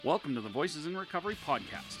Welcome to the Voices in Recovery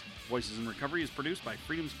podcast. Voices in Recovery is produced by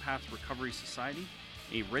Freedom's Path Recovery Society,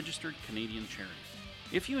 a registered Canadian charity.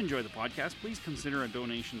 If you enjoy the podcast, please consider a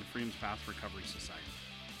donation to Freedom's Path Recovery Society.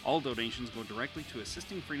 All donations go directly to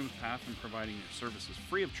assisting Freedom's Path in providing their services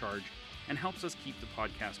free of charge and helps us keep the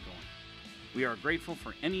podcast going. We are grateful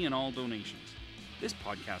for any and all donations. This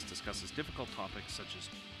podcast discusses difficult topics such as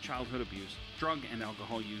childhood abuse, drug and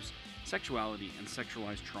alcohol use, sexuality and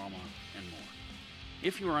sexualized trauma, and more.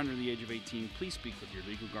 If you are under the age of 18, please speak with your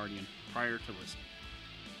legal guardian prior to listening.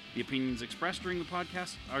 The opinions expressed during the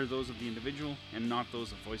podcast are those of the individual and not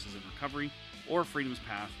those of Voices in Recovery or Freedom's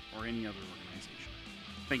Path or any other organization.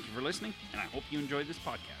 Thank you for listening, and I hope you enjoyed this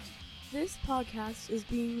podcast. This podcast is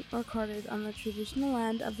being recorded on the traditional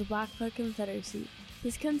land of the Blackfoot Confederacy.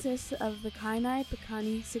 This consists of the Kainai,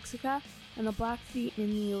 Piikani, Siksika, and the Blackfeet in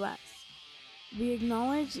the U.S. We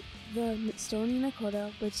acknowledge the Stoney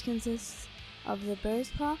Nakoda, which consists of the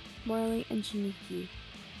Bearspaw, Morley, and Chiniki.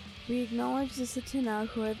 We acknowledge the Tsuut'ina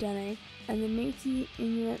Huadene and the Métis,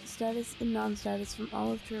 Inuit, status, and non-status from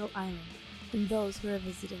all of Turtle Island, and those who are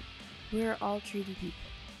visiting. We are all treaty people.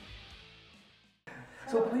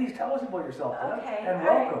 So please tell us about yourself, Okay. and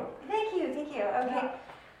All welcome. right. Thank you. Okay. Yeah.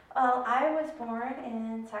 Well, I was born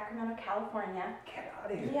in Sacramento, California. Get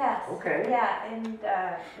out of here. Yes. Okay. Yeah, in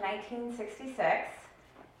 1966.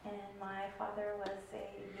 And my father was a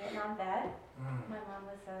Vietnam vet. My mom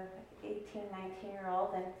was a 18,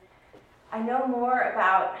 19-year-old. And I know more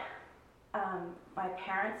about my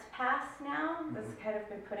parents' past now. This kind of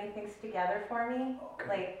been putting things together for me.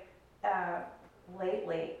 Okay.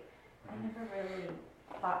 Lately. I never really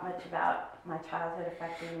thought much about my childhood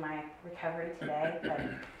affecting my recovery today, but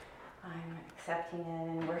I'm accepting it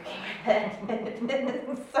and working with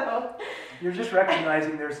it. So You're just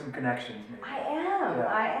recognizing there's some connections, maybe. I am.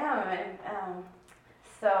 And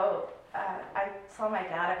so I saw my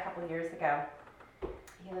dad a couple years ago.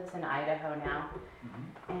 He lives in Idaho now.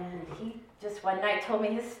 And he just one night told me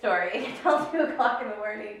his story until 2 o'clock in the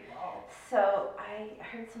morning. Wow. So I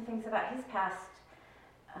heard some things about his past.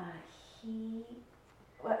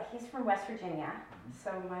 He's from West Virginia,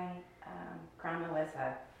 so my grandma was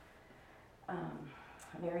a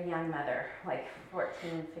very young mother, like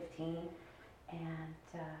 14, 15, and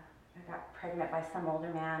I got pregnant by some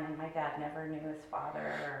older man, and my dad never knew his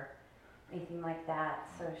father or anything like that,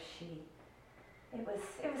 so it was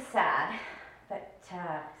sad, but so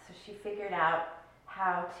she figured out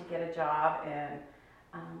how to get a job in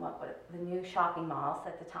what was the new shopping malls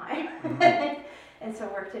at the time. And so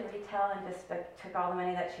worked in retail and just took all the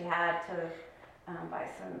money that she had to buy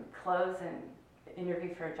some clothes and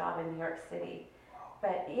interview for a job in New York City.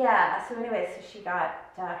 But yeah, so anyway, so she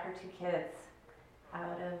got her 2 kids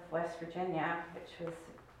out of West Virginia, which was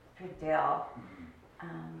a big deal.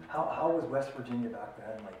 How was West Virginia back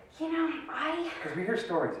then? Because we hear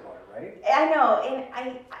stories about it, right? I know,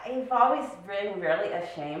 and I've always been really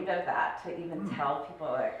ashamed of that, to even tell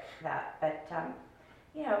people like that, but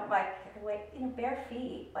bare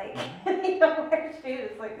feet, wear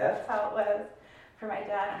shoes, that's how it was for my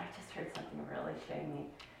dad. And I just heard something really shaming.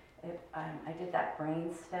 I did that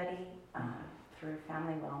brain study through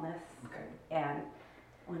Family Wellness, and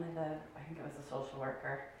one of I think it was a social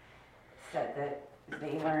worker, said that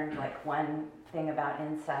they learned one thing about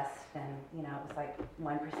incest, and it was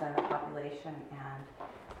 1% of the population, and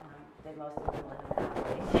they most of them live in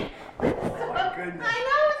Appalachia. Oh my goodness. I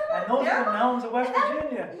know. And those are the mountains of West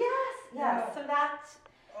Virginia. Yes. Yeah. So that's,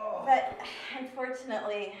 but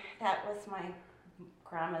unfortunately, that was my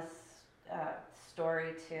grandma's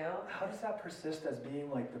story too. How does that persist as being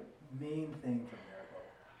the main thing from there,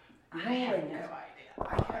 though? I have no idea.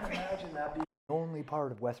 I can't imagine that being the only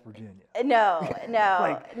part of West Virginia. No.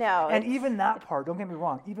 And even that part, don't get me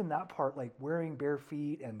wrong, even that part, wearing bare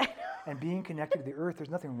feet and being connected to the earth, there's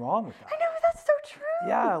nothing wrong with that. I know, that's so true.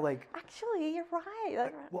 Yeah, Actually, you're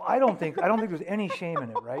right. Well, I don't think there's any shame in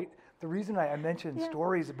it, right? The reason I mentioned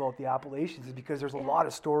stories about the Appalachians is because there's a lot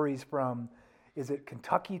of stories from, is it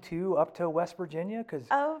Kentucky too, up to West Virginia?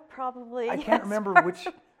 Probably. I can't remember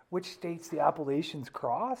which states the Appalachians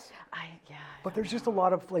cross. But there's just a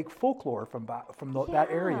lot of folklore from that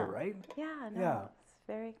area, right? Yeah. Yeah. It's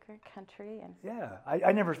a very good country, and yeah,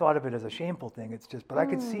 I never thought of it as a shameful thing. It's just, but I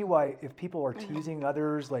could see why if people are teasing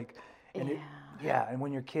others, and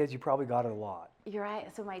when you're kids, you probably got it a lot. You're right.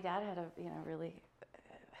 So my dad had a really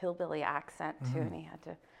hillbilly accent too, and he had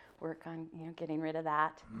to work on getting rid of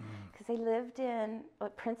that, because they lived in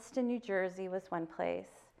Princeton, New Jersey was one place,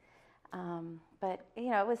 but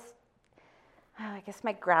it was. I guess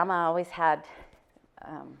my grandma always had,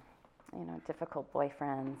 difficult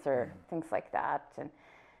boyfriends or things like that, and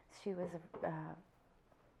she was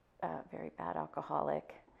very bad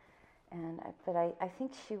alcoholic. But I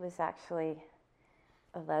think she was actually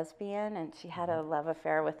a lesbian, and she had a love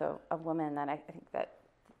affair with a woman that I think that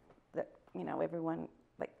everyone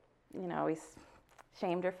always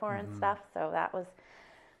shamed her for and stuff. So that was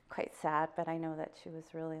quite sad. But I know that she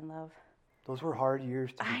was really in love. Those were hard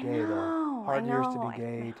years to be gay, though. Hard years to be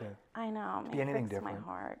gay, to be anything different. My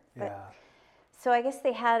heart. Yeah. So I guess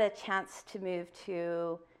they had a chance to move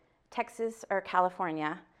to Texas or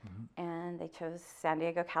California, and they chose San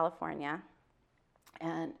Diego, California.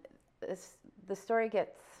 And the story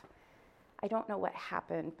gets, I don't know what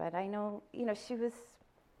happened, but I know, she was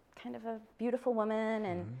kind of a beautiful woman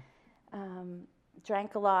and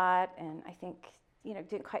drank a lot, and I think,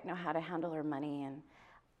 didn't quite know how to handle her money. And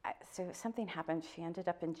so something happened. She ended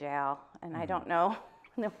up in jail, and I don't know.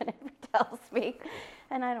 No one ever tells me,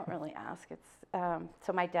 and I don't really ask.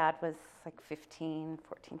 So my dad was like 14,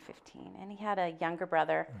 15, and he had a younger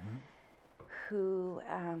brother who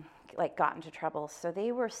got into trouble. So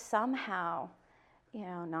they were somehow,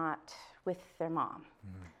 not with their mom.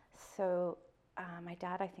 So my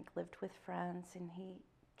dad, I think, lived with friends, and he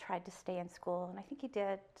tried to stay in school, and I think he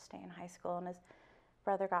did stay in high school, and his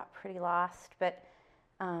brother got pretty lost. But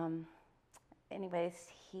anyways,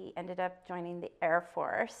 he ended up joining the Air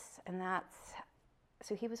Force, and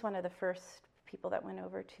so he was one of the first people that went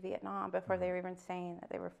over to Vietnam before they were even saying that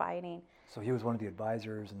they were fighting. So he was one of the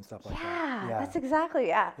advisors and stuff like that. Yeah, that's exactly,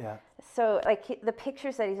 yeah. So the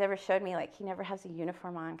pictures that he's ever showed me, he never has a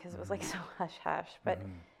uniform on because it was so hush-hush. But,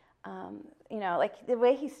 the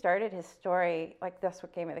way he started his story, that's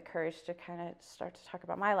what gave me the courage to kind of start to talk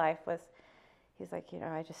about my life was, he's like,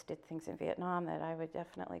 I just did things in Vietnam that I would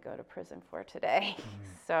definitely go to prison for today.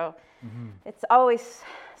 So it's always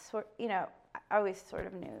I always sort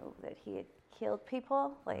of knew that he had killed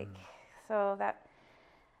people, so that.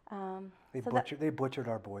 They butchered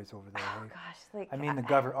our boys over there. Oh gosh,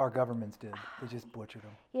 our governments did. They just butchered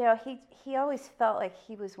them. He always felt like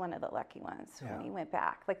he was one of the lucky ones when he went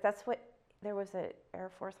back. That's what. There was an Air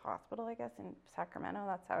Force hospital, I guess, in Sacramento.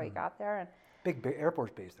 That's how he got there, and. Big Air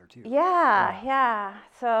Force base there too. Yeah.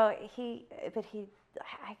 So I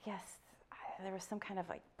guess there was some kind of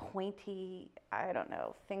pointy, I don't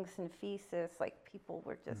know, things in feces, people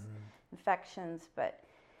were just infections. But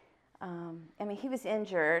he was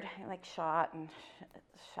injured, shot and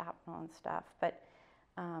shrapnel and stuff. But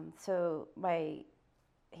so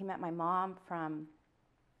he met my mom from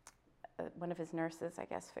one of his nurses, I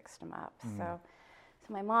guess, fixed him up. So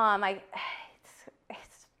my mom,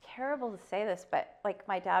 it's terrible to say this, but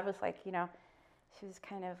my dad was she was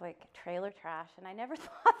kind of trailer trash, and I never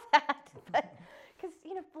thought that, but because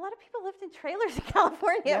a lot of people lived in trailers in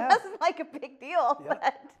California. It wasn't a big deal.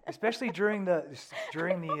 But especially during the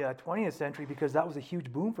 20th century, because that was a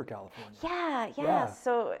huge boom for California. Yeah.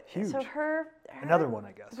 So huge. So her another one,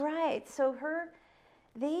 I guess. Right. So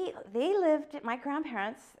they lived. My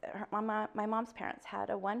grandparents, my mom's parents, had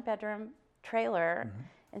a 1-bedroom trailer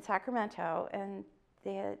in Sacramento, and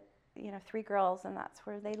they had 3 girls, and that's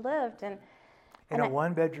where they lived. And in a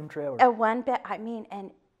 1-bedroom trailer. A 1-bed.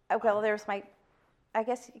 There's I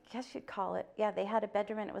guess you'd call it. Yeah, they had a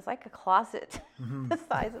bedroom, and it was like a closet, the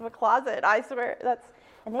size of a closet. I swear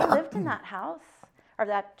and they lived in that house or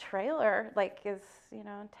that trailer,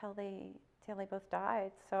 until they both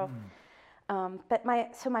died. So. But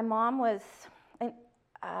my mom was,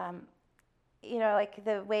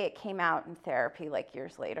 the way it came out in therapy,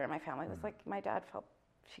 years later, my family was my dad felt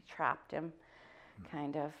she trapped him, she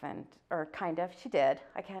did.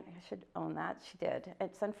 I should own that. She did.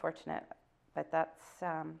 It's unfortunate, but that's,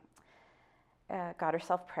 got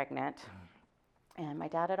herself pregnant. And my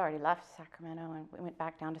dad had already left Sacramento, and we went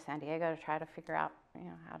back down to San Diego to try to figure out,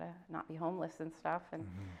 how to not be homeless and stuff. And,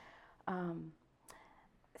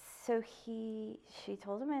 so she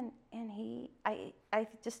told him, and I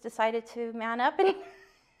just decided to man up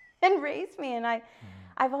and raise me, and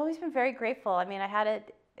I've always been very grateful. I had a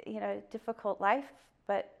difficult life,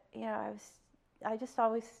 but I just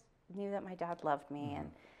always knew that my dad loved me,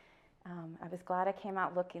 and I was glad I came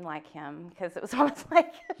out looking like him, because it was almost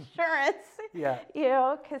like assurance. Yeah.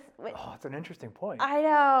 Because it's an interesting point. I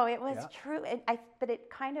know it was true, but it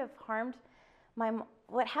kind of harmed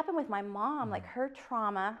what happened with my mom, her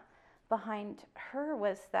trauma. Behind her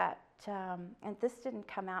was that, and this didn't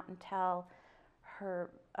come out until her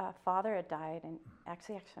father had died, and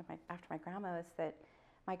actually after my grandma, is that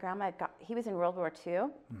my grandma he was in World War II,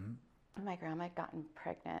 and my grandma had gotten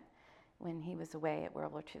pregnant when he was away at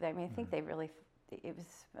World War II. I think it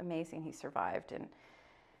was amazing he survived, and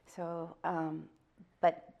so,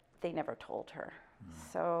 but they never told her.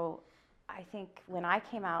 So I think when I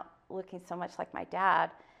came out looking so much like my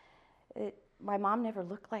dad, my mom never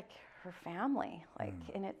looked like her family, like,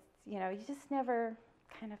 and it's, you know, you just never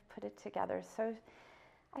kind of put it together. So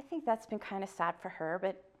I think that's been kind of sad for her,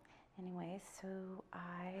 but anyway, so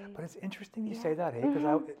But it's interesting you say that, hey,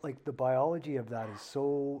 because like the biology of that is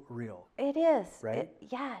so real. It is. Right?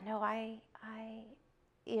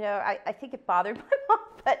 You know, I think it bothered my mom,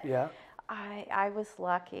 but Yeah. I was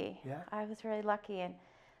lucky. Yeah. I was really lucky. And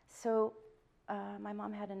so my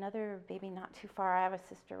mom had another baby not too far. I have a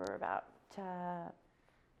sister. We're about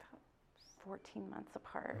 14 months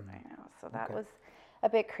apart right now. So that was a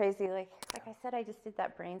bit crazy. Like I said, I just did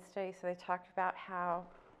that brain study. So they talked about how,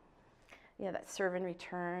 you know, that serve and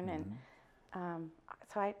return. And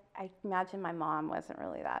so I imagine my mom wasn't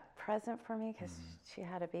really that present for me because she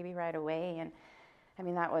had a baby right away. And I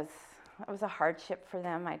mean, that was a hardship for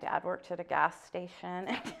them. My dad worked at a gas station,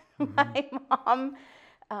 and my mom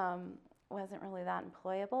wasn't really that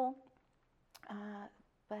employable.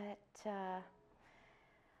 But I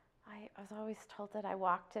was always told that I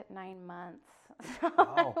walked at 9 months, so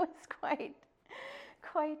Wow. I was quite.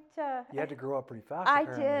 You had to grow up pretty fast. I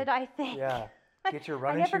apparently. did, I think. Yeah. Get your I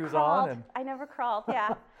running never shoes crawled. on and. I never crawled.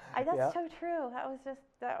 Yeah, that's Yeah. so true. That was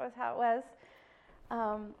how it was.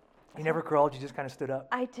 You never crawled. You just kind of stood up.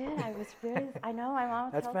 I did. I was really. I know my mom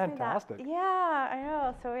That's tells fantastic. me that. Yeah, I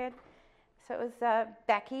know. So it was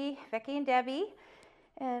Becky and Debbie,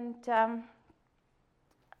 and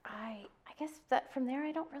I guess that from there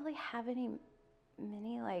I don't really have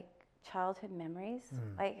many like childhood memories.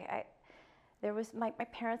 Like there was my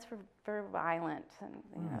parents were very violent, and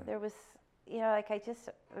you know there was like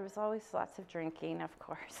there was always lots of drinking, of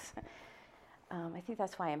course. I think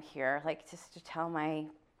that's why I'm here, like just to tell my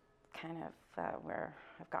kind of where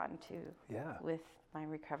I've gotten to with my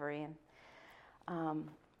recovery. And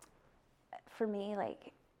for me,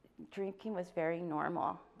 like drinking was very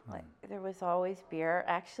normal. Like there was always beer.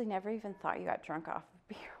 I actually never even thought you got drunk off of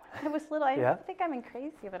beer when I was little. I don't think I'm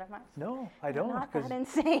crazy, but I'm not. No, I don't. Not that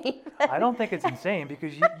insane. I don't think it's insane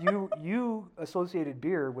because you associated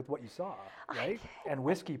beer with what you saw, right? And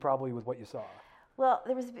whiskey probably with what you saw. Well,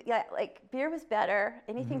 there was like beer was better.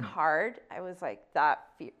 Anything hard, I was like that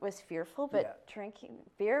was fearful. But drinking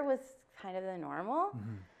beer was kind of the normal.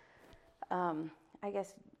 I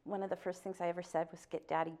guess one of the first things I ever said was "Get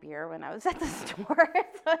Daddy beer" when I was at the store.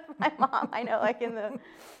 So my mom, I know, like in the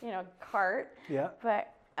cart. Yeah.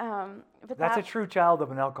 But that's a true child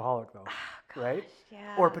of an alcoholic, though, right?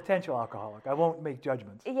 Yeah. Or potential alcoholic. I won't make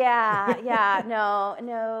judgments. Yeah. No.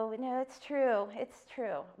 It's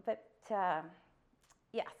true. But.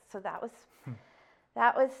 Yeah, so that was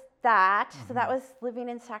that. So that was living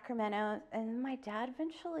in Sacramento, and my dad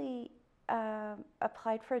eventually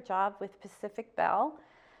applied for a job with Pacific Bell.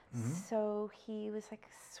 So he was like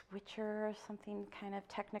a switcher or something kind of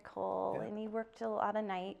technical, and he worked a lot of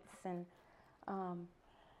nights, and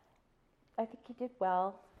I think he did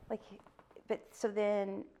well. But so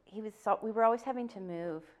then we were always having to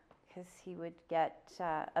move because he would get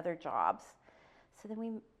other jobs. So then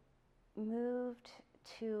we moved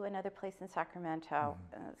to another place in Sacramento.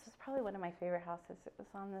 This is probably one of my favorite houses. It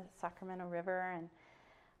was on the Sacramento River, and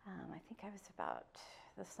I think I was about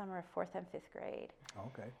the summer of 4th and 5th grade.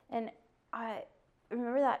 Okay. And I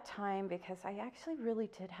remember that time because I actually really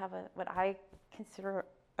did have what I consider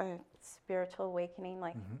a spiritual awakening.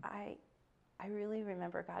 Like I really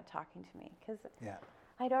remember God talking to me because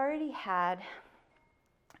I'd already had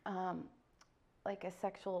like a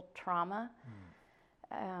sexual trauma.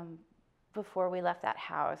 Before we left that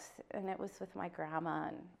house, and it was with my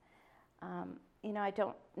grandma, and I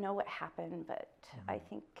don't know what happened, but I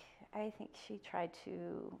think she tried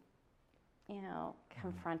to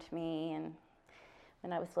confront me, and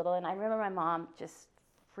when I was little, and I remember my mom just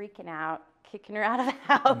freaking out, kicking her out of the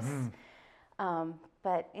house.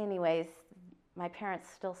 But anyways, my parents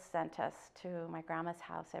still sent us to my grandma's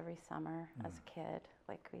house every summer as a kid.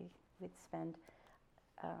 Like we'd spend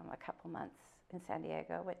a couple months in San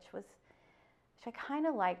Diego, which I kind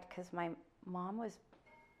of liked because my mom was,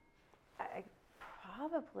 I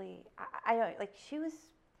don't, like she was,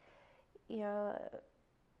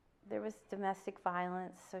 there was domestic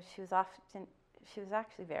violence, so she was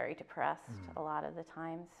actually very depressed a lot of the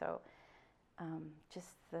time. So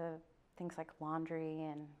just the things like laundry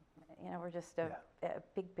and, were just a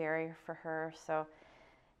big barrier for her. So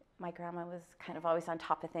my grandma was kind of always on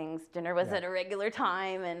top of things. Dinner was at a regular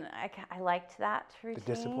time, and I liked that routine.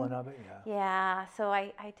 The discipline of it, Yeah, so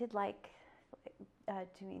I did like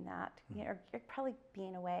doing that, or probably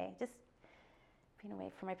being away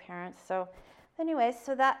from my parents. So anyway,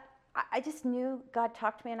 so that, I just knew God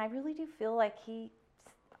talked to me, and I really do feel like He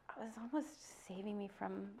was almost saving me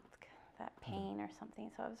from that pain or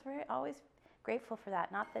something. So I was always grateful for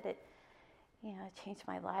that. Not that it, it changed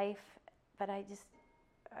my life, but I just,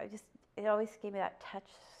 it always gave me that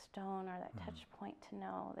touchstone or that touch point to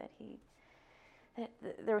know that that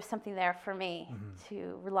there was something there for me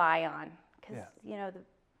to rely on. Because,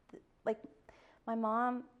 like my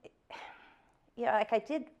mom, like I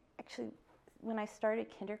did actually, when I started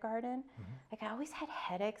kindergarten, like I always had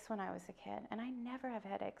headaches when I was a kid, and I never have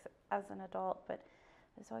headaches as an adult, but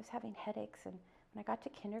I was always having headaches. And when I got to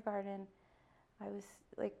kindergarten, I was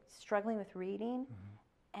like struggling with reading,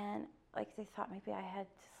 and like they thought maybe I had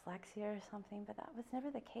dyslexia or something, but that was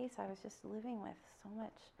never the case. I was just living with so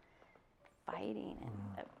much fighting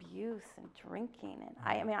and abuse and drinking,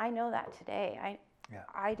 and I know that today.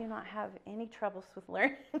 I do not have any troubles with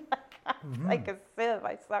learning. Like a sieve,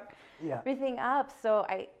 I suck everything up. So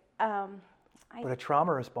but a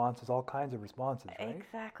trauma response is all kinds of responses, right?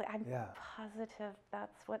 Exactly. I'm positive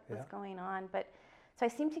that's what was going on. But so I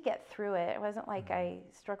seemed to get through it. It wasn't like I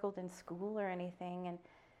struggled in school or anything. And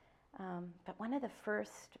but one of the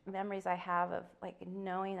first memories I have of like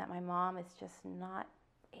knowing that my mom is just not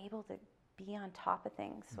able to be on top of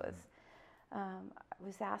things was I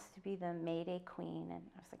was asked to be the Mayday Queen, and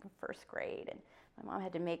I was like in first grade, and my mom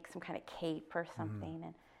had to make some kind of cape or something,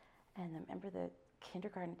 and I remember the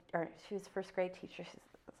kindergarten, or she was a first grade teacher. She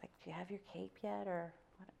was like, "Do you have your cape yet?" Or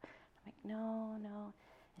what? I'm like, "No."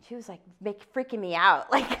 And she was like freaking me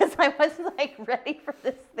out, like, because I wasn't like ready for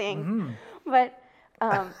this thing. But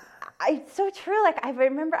it's so true. Like I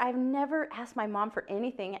remember, I've never asked my mom for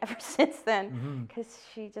anything ever since then, because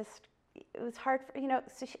she just. It was hard for,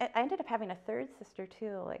 so I ended up having a third sister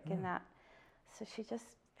too, like in that. So she just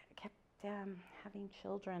kept having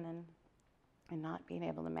children and not being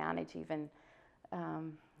able to manage even,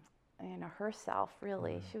 herself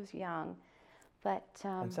really. She was young, but.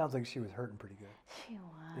 It sounds like she was hurting pretty good. She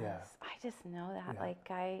was. Yeah. I just know that. Yeah. Like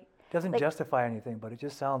Doesn't justify anything, but it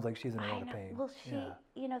just sounds like she's in a lot of pain. Well, she,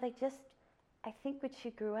 they just, I think when she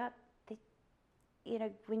grew up,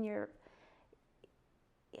 when you're,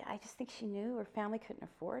 I just think she knew her family couldn't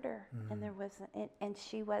afford her, and there wasn't, and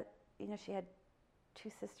she was, she had two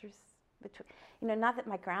sisters between, not that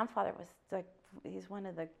my grandfather was like, he's one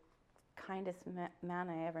of the kindest man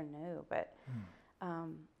I ever knew, but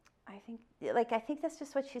I think that's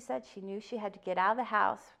just what she said. She knew she had to get out of the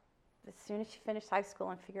house as soon as she finished high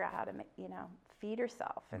school and figure out how to, feed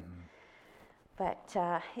herself, and but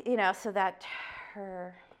so that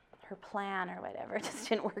her plan or whatever just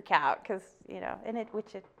didn't work out, because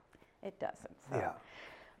which it doesn't. So.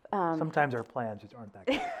 Yeah. Sometimes our plans just aren't that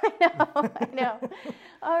good. I know.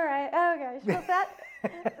 All right. Oh gosh.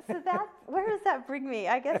 Well, where does that bring me?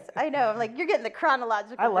 I guess I know. I'm like, you're getting the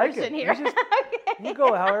chronological version here. You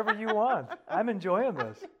go however you want. I'm enjoying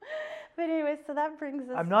this. But anyway, so that brings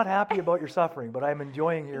us. I'm not happy about your suffering, but I'm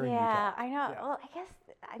enjoying hearing you talk. Yeah, I know. Yeah. Well, I guess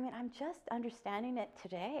I'm just understanding it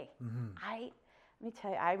today. Let me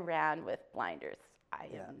tell you, I ran with blinders. I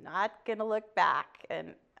am not going to look back,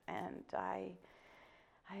 and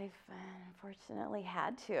I've unfortunately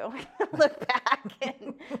had to look back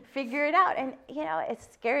and figure it out. And as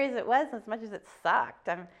scary as it was, as much as it sucked,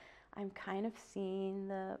 I'm kind of seeing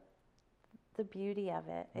the beauty of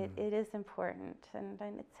it. It is important, and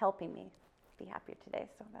it's helping me be happier today.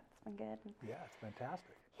 So that's been good. Yeah, it's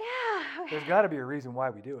fantastic. Yeah. There's got to be a reason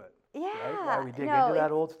why we do it. Yeah. Right? Why we dig into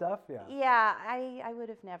that old stuff. Yeah. Yeah, I would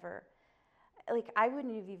have never, I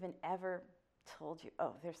wouldn't have even ever told you,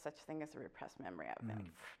 oh, there's such a thing as a repressed memory. I would be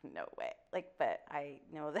like, no way. But I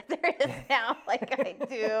know that there is now. I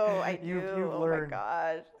do. You've oh learned. My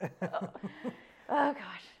gosh. Oh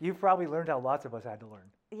gosh. You've probably learned how lots of us had to learn.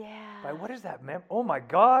 Yeah. What is that oh my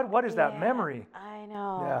God, what is that memory? I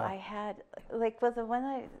know. Yeah. I had, with the one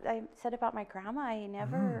I said about my grandma,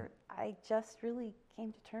 I just really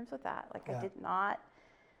came to terms with that. I did not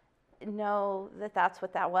know that that's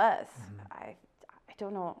what that was. I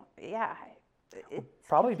don't know. Yeah.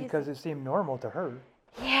 Probably because it seemed normal to her.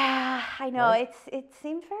 Yeah, I know. Right? It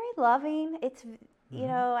seemed very loving. It's,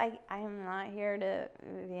 I'm not here to,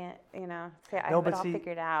 say I'll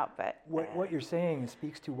figure it out. But what you're saying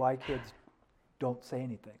speaks to why kids don't say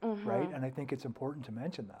anything, right? And I think it's important to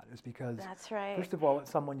mention that, is because that's right. First of all, it's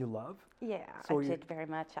someone you love. Yeah, so I did very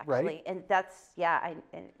much actually, right? And that's that's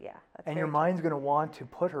and your mind's going to want to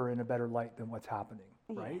put her in a better light than what's happening,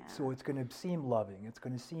 right? Yeah. So it's going to seem loving, it's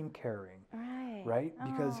going to seem caring, right?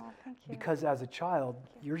 Because as a child,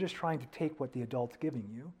 you're just trying to take what the adult's giving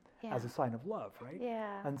you as a sign of love, right?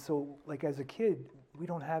 Yeah. And so, as a kid, we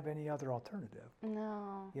don't have any other alternative.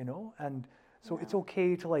 No. And so it's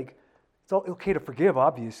okay to it's okay to forgive,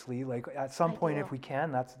 obviously. Like at some I point, do. if we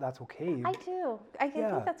can, that's okay. I do. I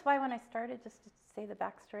Yeah. think that's why when I started just to say the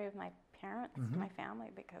backstory of my parents, Mm-hmm. my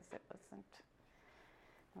family, because it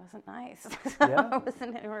wasn't nice. Yeah. It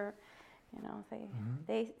wasn't,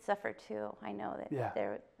 they suffered too. I know that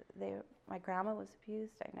Yeah. my grandma was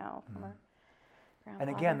abused. I know from her grandfather.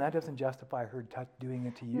 And again, that doesn't justify her doing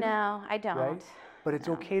it to you. No, I don't. Right? But it's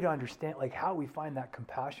No. okay to understand, like how we find that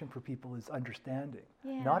compassion for people is understanding.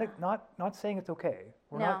 Yeah. Not saying it's okay.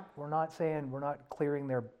 We're not saying, we're not clearing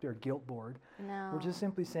their guilt board. No. We're just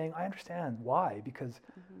simply saying, I understand why, because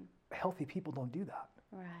healthy people don't do that.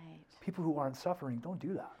 Right. People who aren't suffering don't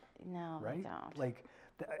do that. No, Right? they don't. Like,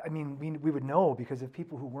 I mean, we would know, because if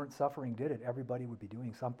people who weren't suffering did it, everybody would be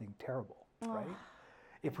doing something terrible, right?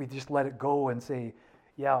 If we just let it go and say,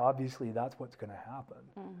 yeah, obviously that's what's going to happen.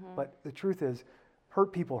 But the truth is,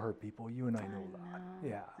 hurt people. You and I know that.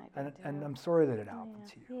 Yeah. And I'm sorry that it happened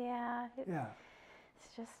to you. Yeah. Yeah.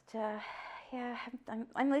 It's just,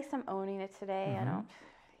 at least I'm owning it today. I don't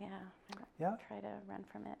try to run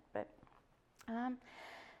from it. But,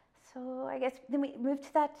 so I guess then we moved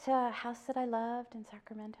to that house that I loved in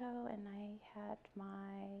Sacramento, and I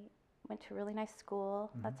went to a really nice school.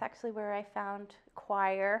 That's actually where I found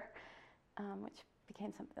choir, which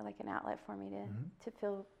became something like an outlet for me to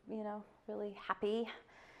feel, really happy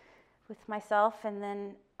with myself. And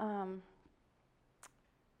then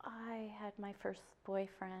I had my first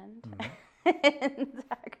boyfriend in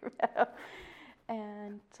Sacramento,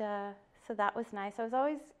 and so that was nice. I was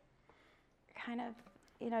always kind of,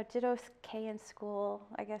 did okay in school.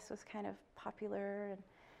 I guess was kind of popular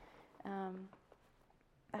and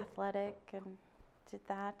athletic, and did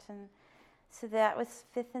that. And so that was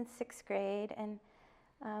 5th and 6th grade, and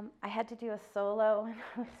I had to do a solo when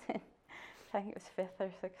I was in, I think it was 5th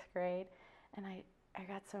or 6th grade, and I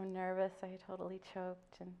got so nervous I totally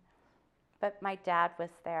choked. But my dad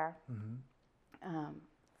was there,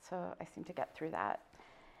 so I seemed to get through that.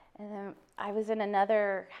 And then I was in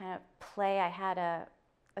another kind of play. I had a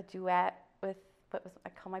duet with what I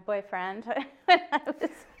call my boyfriend when I was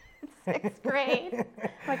in 6th grade. Oh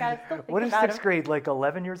my God, I still think What is about 6th grade? Like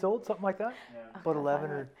 11 years old, something like that? Yeah. About 11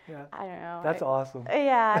 or I don't know. That's awesome.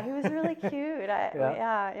 Yeah, he was really cute.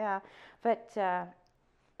 Yeah. Yeah. But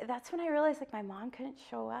that's when I realized, like, my mom couldn't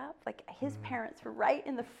show up. Like, his parents were right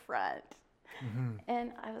in the front.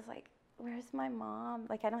 And I was like, where's my mom?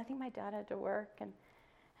 Like, I don't think my dad had to work. And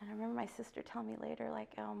I remember my sister telling me later, like,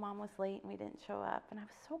 oh, Mom was late and we didn't show up. And I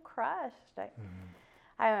was so crushed.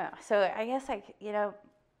 I don't know. So I guess,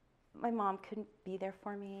 my mom couldn't be there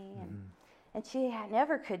for me. And she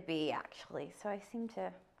never could be, actually. So I seemed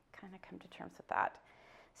to kind of come to terms with that.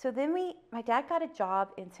 So then my dad got a job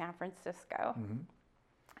in San Francisco.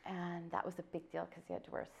 And that was a big deal because he had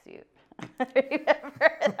to wear a suit.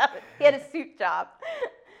 Remember? He had a suit job.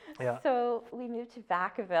 Yeah. So we moved to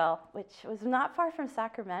Vacaville, which was not far from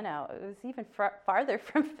Sacramento. It was even farther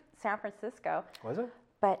from San Francisco. Was it?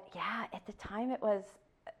 But yeah, at the time it was,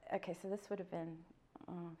 okay, so this would have been,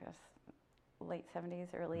 I guess, late 70s,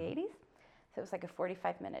 early 80s. So it was like a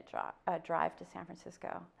 45-minute drive to San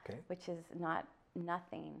Francisco, which is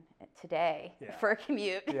nothing today for a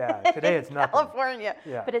commute. Yeah, today it's nothing. California.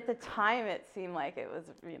 Yeah. But at the time it seemed like it was,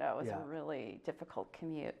 a really difficult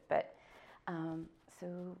commute. But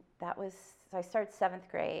so I started 7th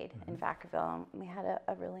grade in Vacaville, and we had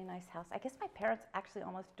a really nice house. I guess my parents actually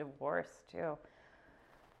almost divorced too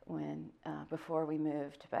before we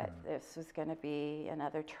moved, but this was going to be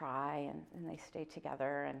another try, and they stayed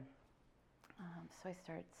together. And so I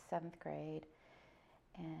started 7th grade,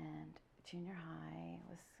 and junior high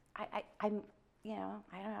was, I don't know,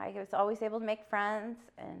 I was always able to make friends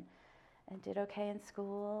and did okay in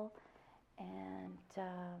school, and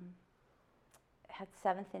had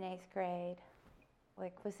 7th and 8th grade,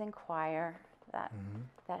 was in choir, that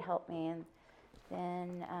helped me. And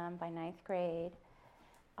then by 9th grade,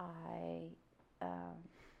 I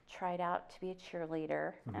tried out to be a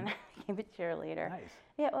cheerleader, and I became a cheerleader. Nice.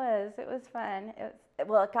 It was fun. It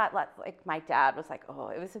got lots, my dad was like, oh,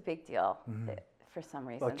 it was a big deal for some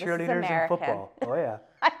reason. Well, This is cheerleaders and American. football. Oh, yeah.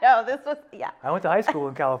 I know, this was, I went to high school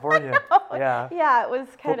in California. Yeah. Yeah, it was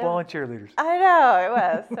kind Football of. and cheerleaders. I know, it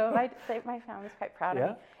was. So my family was quite proud of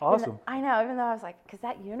me. Awesome. I know, even though I was like, because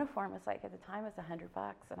that uniform was at the time it was $100,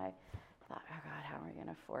 and I thought, oh God, how are we going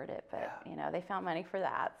to afford it? But, they found money for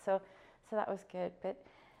that. So that was good. But,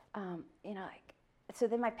 so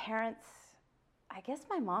then my parents, I guess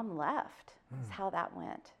my mom left, is how that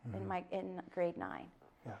went in grade 9.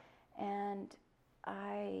 Yeah. And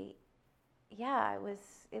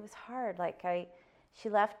it was hard. She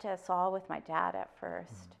left us all with my dad at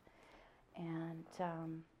first. And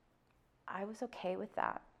I was okay with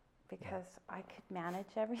that because I could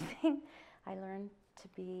manage everything. I learned to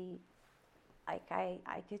be, like, I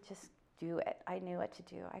could just do it. I knew what to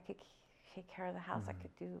do. I could take care of the house. I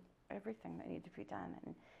could do everything that needed to be done.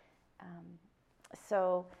 And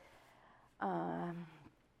so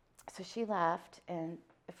she left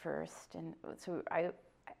first, and so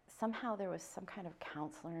somehow there was some kind of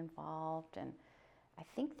counselor involved, and I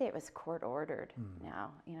think that it was court ordered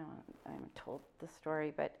now. I'm told the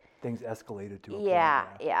story, but things escalated to a point.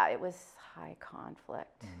 Yeah, it was high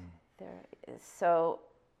conflict there. So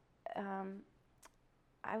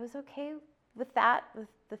I was okay with that, with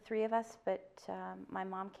the three of us, but my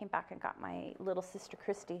mom came back and got my little sister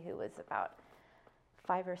Christy, who was about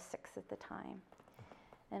 5 or 6 at the time.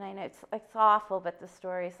 And I know it's awful, but the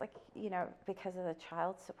story is like, because of the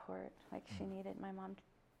child support, like she needed, my mom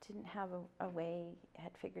didn't have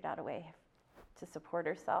had figured out a way to support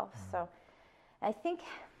herself. So I think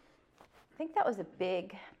that was a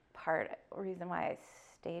big reason why I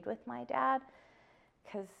stayed with my dad,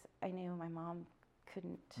 because I knew my mom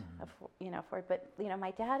couldn't afford, but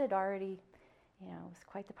my dad had already, was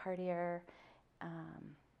quite the partier,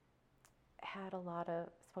 smoked a lot of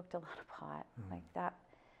pot, like that.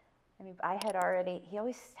 I mean, he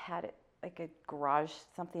always had it like a garage,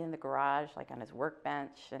 something in the garage, like on his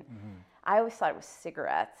workbench. And I always thought it was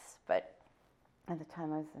cigarettes, but at the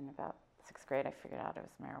time I was in about 6th grade, I figured out it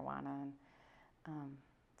was marijuana. And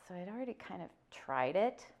so I'd already kind of tried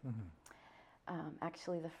it.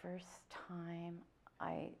 Actually, the first time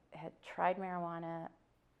I had tried marijuana,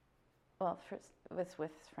 first it was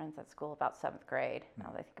with friends at school about 7th grade, now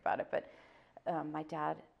that I think about it. But my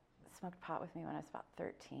dad smoked pot with me when I was about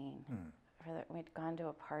 13. We'd gone to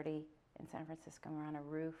a party in San Francisco, and we were on a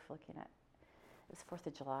roof looking at, it was 4th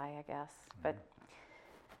of July, I guess. But,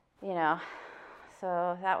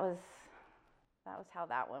 so that was how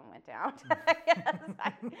that one went down.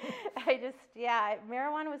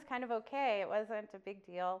 Marijuana was kind of okay. It wasn't a big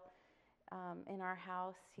deal in our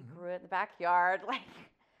house. He grew it in the backyard.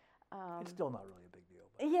 It's still not really a big deal.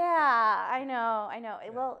 But. Yeah, I know.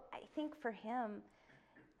 Yeah. Well, I think for him,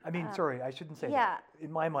 I mean, sorry, I shouldn't say that.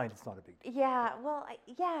 In my mind, it's not a big deal. Yeah, well, I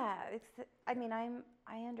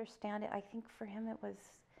understand it. I think for him it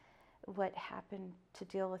was what happened to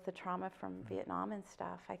deal with the trauma from Vietnam and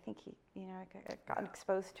stuff. I think he, got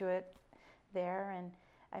exposed to it there, and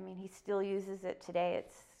I mean, he still uses it today.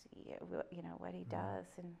 It's, what he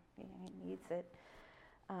does, and he needs it.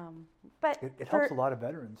 But it helps a lot of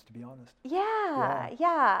veterans, to be honest.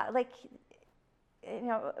 Yeah. Like,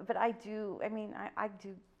 but I do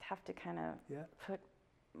have to kind of put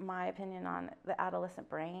my opinion on the adolescent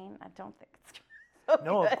brain. I don't think it's so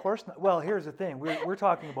No, good. Of course not. Well, here's the thing. We're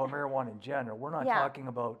talking about marijuana in general. We're not talking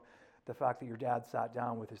about the fact that your dad sat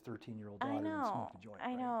down with his 13-year-old daughter and smoked a joint.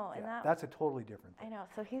 I know. Right? And that's a totally different thing. I know.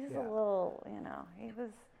 So he's a little, he was...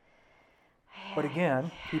 But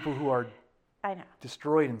again, people who are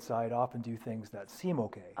destroyed inside often do things that seem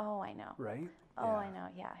okay. Oh, I know. Right? Oh, I know.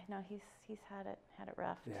 Yeah, I know. He's had it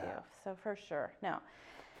rough too. So for sure. No.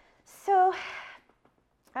 So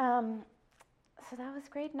so that was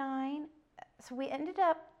grade 9. So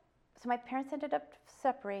my parents ended up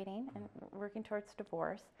separating and working towards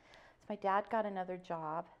divorce. So my dad got another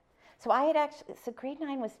job. So grade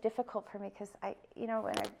 9 was difficult for me because I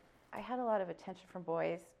had a lot of attention from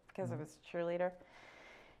boys because I was a cheerleader.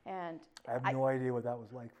 And I have no idea what that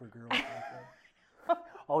was like for girls back then.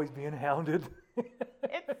 Always being hounded.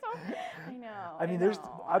 It's so, I know. I mean,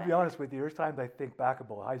 I'll be honest with you, there's times I think back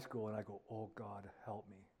about high school and I go, oh God, help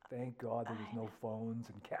me. Thank God there was no phones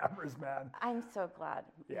and cameras, man. I'm so glad,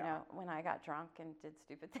 when I got drunk and did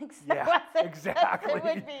stupid things. Exactly. It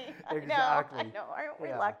would be. Exactly. I know. Aren't we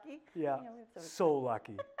lucky? Yeah. So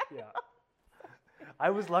lucky. Yeah. I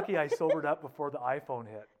was lucky I sobered up before the iPhone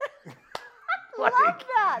hit. Love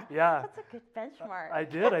that. Yeah. That's a good benchmark. I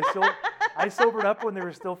did. I sobered up when there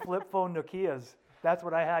were still flip phone Nokias. That's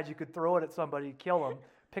what I had. You could throw it at somebody, kill them,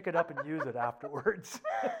 pick it up and use it afterwards.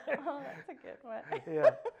 Oh, that's a good one.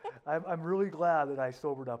 Yeah. I'm really glad that I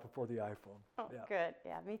sobered up before the iPhone. Oh, good.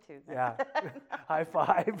 Yeah, me too. Then. Yeah. High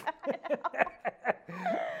five.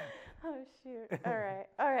 Oh, shoot. All right.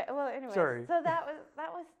 Well, anyway. Sorry. So that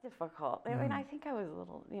was difficult. I mean, I think I was a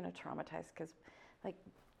little, traumatized because, like,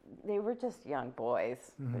 they were just young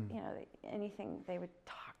boys, but anything they would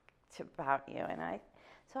talk about you, and I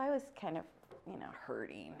was kind of,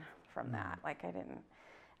 hurting from that. Like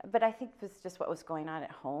but I think it was just what was going on at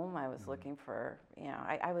home. I was looking for,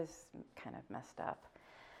 I was kind of messed up.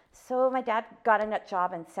 So my dad got a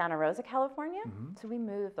job in Santa Rosa, California. Mhm. So we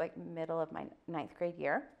moved like middle of my 9th grade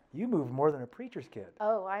year. You moved more than a preacher's kid.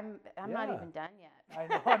 Oh, I'm not Yeah. even done yet. I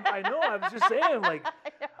know. I know. I was just saying, like,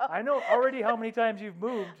 I know already how many times you've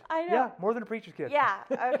moved. I know. Yeah, more than a preacher's kid. Yeah.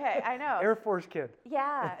 Okay. I know. Air Force kid.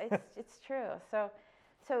 Yeah, it's true. So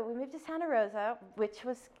we moved to Santa Rosa, which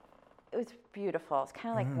was beautiful. It's kind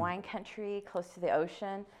of like wine country, close to the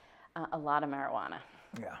ocean, a lot of marijuana.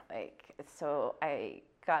 Yeah. Like, so I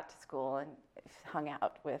got to school and hung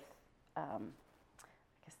out with, I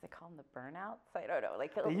guess they call them the burnouts. I don't know.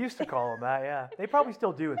 Like They used to call them that, yeah. They probably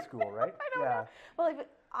still do at school, right? I don't know. Well,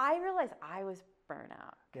 I realized I was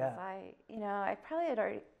burnout because Yeah. I probably had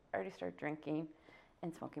already started drinking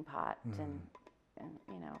and smoking pot and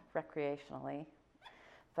recreationally.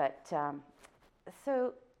 But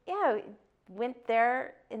so yeah, went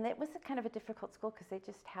there, and it was a kind of a difficult school because they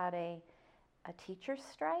just had a teacher's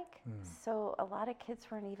strike. So a lot of kids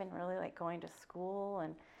weren't even really like going to school,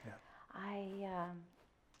 and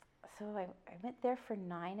so I went there for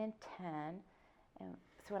 9 and 10, and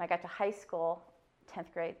so when I got to high school,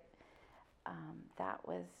 10th grade, that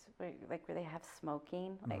was where they have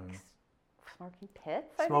smoking, like smoking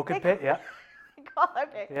pits. Smoking pit, yeah.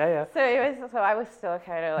 Okay. Yeah. So I was still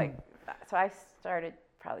kind of like, so I started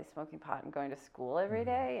probably smoking pot and going to school every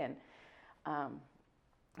day, and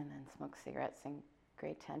then smoked cigarettes in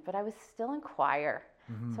grade 10. But I was still in choir,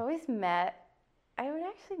 so I would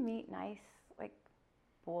actually meet nice like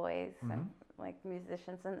boys and like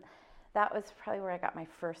musicians, and that was probably where I got my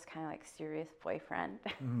first kind of like serious boyfriend.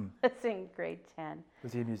 Was in grade 10.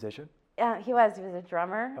 Was he a musician? He was a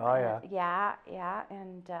drummer. Oh, yeah. Yeah,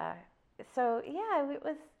 and so yeah, it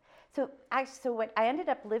was. So what I ended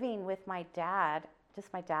up living with my dad,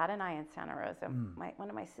 just my dad and I in Santa Rosa. One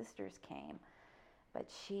of my sisters came, but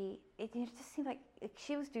it just seemed like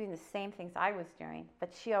she was doing the same things I was doing,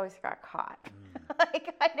 but she always got caught.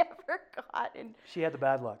 Like I never got. And She had the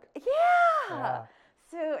bad luck. yeah.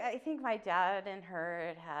 So I think my dad and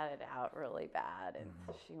her had it out really bad, and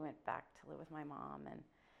so she went back to live with my mom, and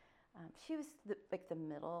she was the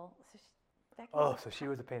middle. So so she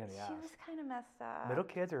was a pain in the ass. She was kind of messed up. Middle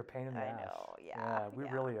kids are a pain in the ass. I know, yeah. Yeah, we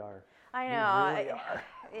really are. I know. We really are.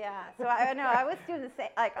 Yeah. So I know I was doing the same.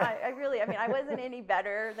 Like I mean, I wasn't any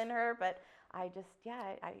better than her, but I just,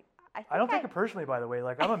 I don't take it personally, by the way.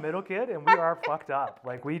 Like, I'm a middle kid, and we are fucked up.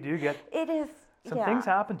 Like, we do get it is. some things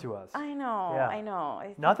happen to us. I know. Yeah. I know.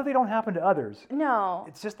 Not that they don't happen to others. No.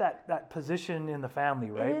 It's just that position in the family,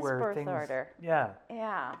 right? It is where birth things, order. Yeah.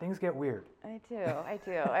 Yeah. Things get weird. I do.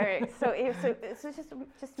 All right. So it's just me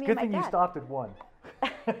It's and good my thing dad. you stopped at one.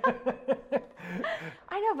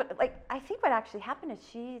 I know, but like I think what actually happened is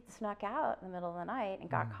she snuck out in the middle of the night and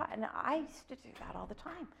got caught, and I used to do that all the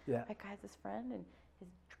time. Yeah. Like I had this friend, and he'd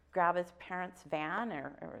grab his parents' van,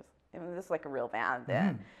 or it was like a real van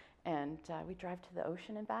then, and we drive to the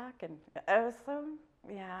ocean and back, and it was so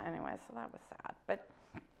Anyway, so that was sad,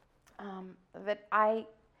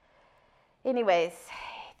 anyways,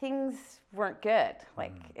 things weren't good.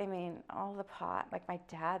 Like I mean, all the pot, like my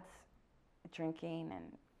dad's drinking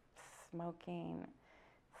and smoking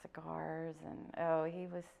cigars, and he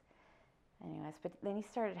was, anyways, but then he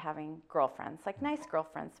started having girlfriends, like nice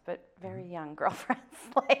girlfriends, but very young girlfriends,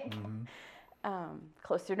 like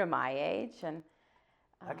closer to my age, and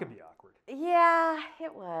That could be awkward. yeah,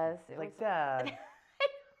 it was. It Like, was Dad.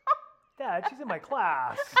 Dad, she's in my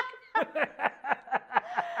class. I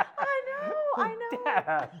know.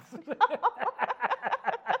 Dad.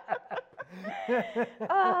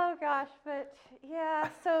 Oh gosh, but yeah.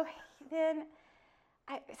 So then,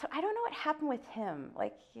 I don't know what happened with him.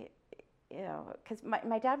 Like, because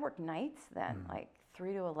my dad worked nights then, like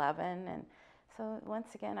 3 to 11, and so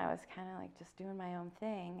once again I was kind of like just doing my own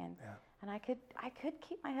thing, and I could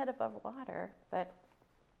keep my head above water, but.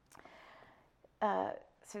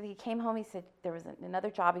 So he came home. He said there was another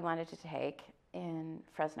job he wanted to take in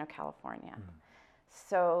Fresno, California.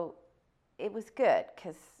 So it was good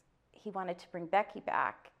because he wanted to bring Becky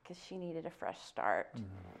back because she needed a fresh start.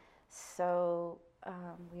 So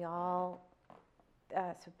we all,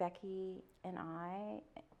 so Becky and I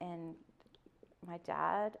and my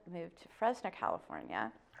dad moved to Fresno, California,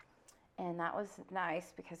 and that was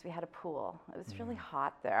nice because we had a pool. It was really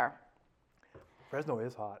hot there. Fresno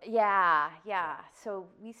is hot. Yeah. So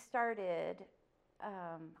we started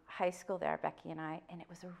high school there, Becky and I, and it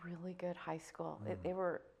was a really good high school. They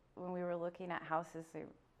were, when we were looking at houses, they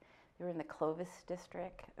were in the Clovis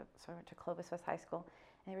district, so I went to Clovis West High School,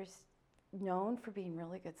 and they were just known for being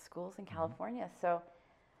really good schools in California. So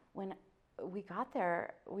when we got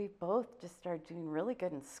there, we both just started doing really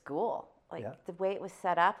good in school. Like Yeah. the way it was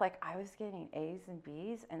set up, like I was getting A's and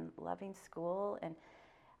B's and loving school, and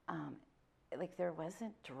like there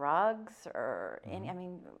wasn't drugs or any. I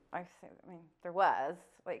mean, there was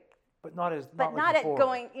like, But not but like not at before.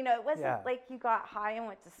 going. You know, it wasn't Yeah. like you got high and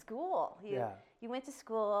went to school. Yeah. You went to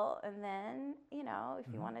school, and then if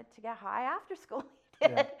Mm-hmm. you wanted to get high after school, you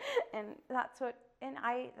did, Yeah. and that's what. And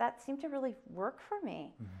that seemed to really work for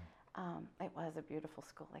me. Mm-hmm. It was a beautiful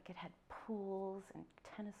school. Like it had pools and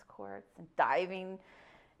tennis courts and diving,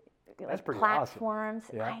 That's pretty platforms.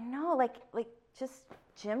 awesome. Yeah. I know, like just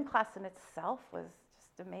gym class in itself was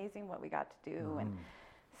just amazing what we got to do, Mm-hmm. and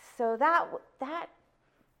so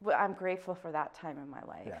I'm grateful for that time in my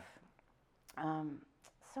life. Yeah.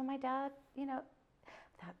 So my dad,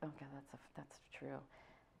 that's true.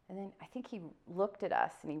 And then I think he looked at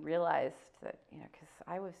us and he realized that, because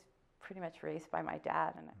I was pretty much raised by my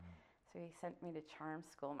dad, and so he sent me to charm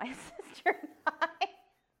school, my sister and I.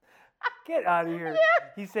 Get out of here.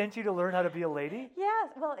 He sent you to learn how to be a lady? Yes,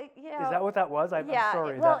 well, Is that what that was? I'm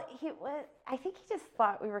sorry. Well, I think he just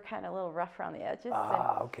thought we were kind of a little rough around the edges.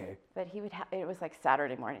 Okay. But he would it was like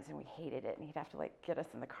Saturday mornings, and we hated it, and he'd have to like get us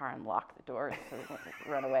in the car and lock the doors so we wouldn't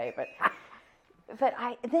run away. But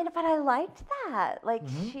I liked that. Like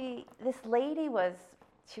this lady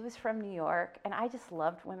she was from New York, and I just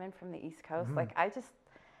loved women from the East Coast. Like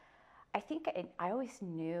I think I always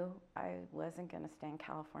knew I wasn't going to stay in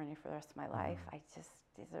California for the rest of my life.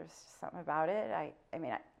 There's just something about it. I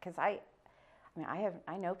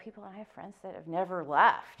know people, and I have friends that have never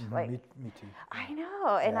left. Like Me too. I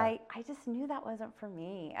know, and Yeah. I just knew that wasn't for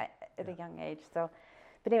me at a young age. So,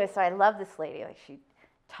 but anyway, so I love this lady. Like she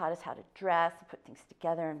taught us how to dress, and put things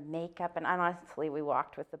together, and makeup. And honestly, we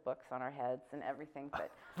walked with the books on our heads and everything.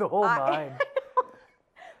 But The whole nine.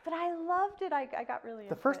 But I loved it. I got really The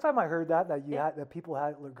into first it. time I heard that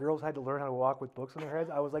girls had to learn how to walk with books on their heads,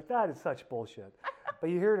 I was like, that is such bullshit. But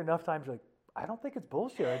you hear it enough times, you're like, I don't think it's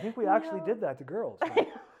bullshit. I think we actually did that to girls. So,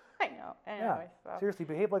 I know. yeah. Anyway, so. Seriously,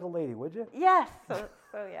 behave like a lady, would you? Yes. So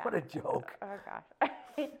yeah. What a joke. Oh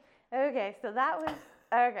gosh. Okay, so that was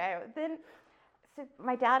okay. Then, so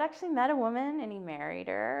my dad actually met a woman and he married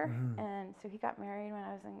her, and so he got married when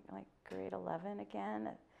I was in like grade 11 again,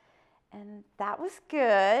 and that was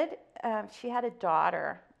good. She had a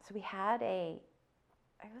daughter, so we had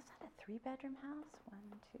was that a 3-bedroom house? 1,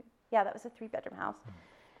 2. Yeah, that was a 3-bedroom house.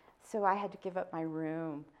 So I had to give up my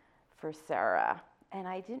room for Sarah, and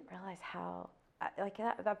I didn't realize how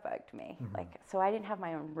that bugged me. So I didn't have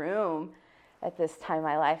my own room at this time in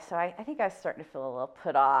my life. So I think I was starting to feel a little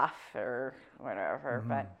put off or whatever.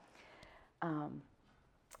 But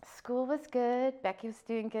school was good. Becky was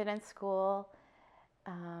doing good in school.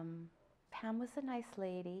 Pam was a nice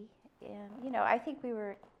lady, and I think we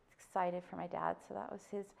were excited for my dad. So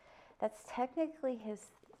that's technically his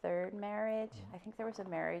 3rd marriage. I think there was a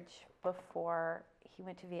marriage before he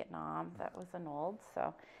went to Vietnam that was annulled.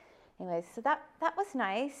 So anyways, so that was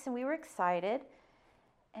nice, and we were excited.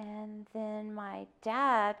 And then my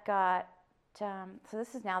dad got, so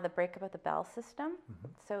this is now the breakup of the Bell system.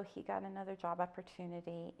 So he got another job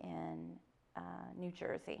opportunity in New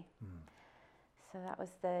Jersey. So that was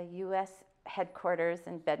the U.S. headquarters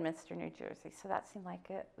in Bedminster, New Jersey. So that seemed like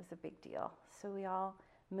it was a big deal. So we all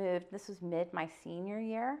moved. This was my senior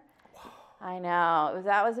year. Wow. I know.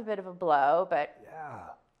 That was a bit of a blow, but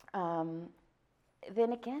Yeah.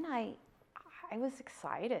 then again, I was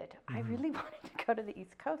excited. I really wanted to go to the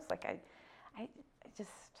East Coast. Like I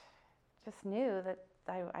just knew that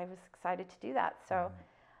I was excited to do that. So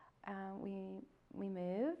we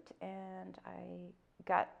moved, and I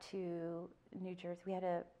got to New Jersey. We had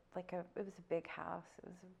it was a big house. It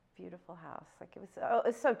was a beautiful house. Like it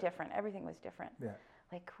was so different. Everything was different. Yeah.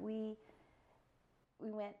 Like we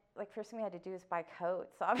went, like first thing we had to do was buy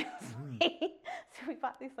coats, obviously. So we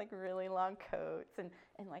bought these like really long coats and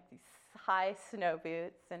like these high snow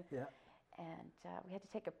boots, and we had to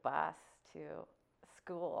take a bus to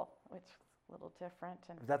school, which was a little different.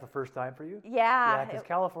 And Was that the first time for you? yeah, Yeah, because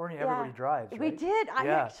California, everybody drives, right? we did.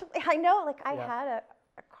 I know. Like I had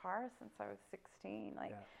a car since I was 16.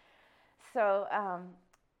 Like so,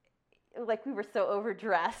 like we were so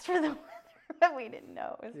overdressed for the weather. But we didn't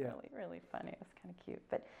know. It was really, really funny. It was kind of cute.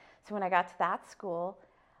 But so when I got to that school,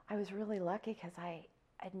 I was really lucky because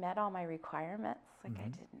I'd met all my requirements. Like I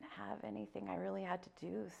didn't have anything I really had to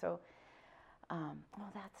do. So,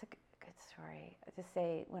 that's a good story. To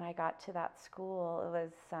say when I got to that school, it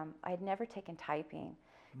was I'd never taken typing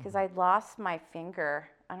because I'd lost my finger.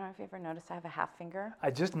 I don't know if you ever noticed I have a half finger. I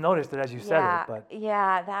just noticed it as you said it, but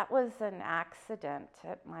Yeah, that was an accident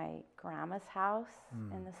at my grandma's house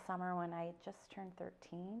in the summer when I had just turned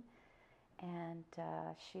 13. And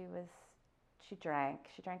she was she drank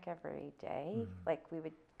every day. Like we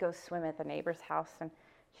would go swim at the neighbor's house and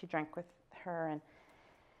she drank with her, and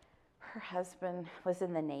her husband was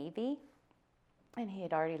in the Navy and he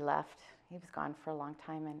had already left. He was gone for a long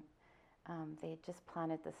time, and they had just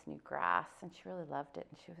planted this new grass and she really loved it.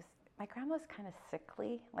 And my grandma was kind of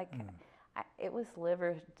sickly, like it was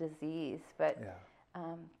liver disease, but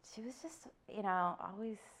she was just,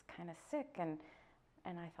 always kind of sick. And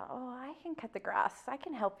I thought, oh, I can cut the grass. I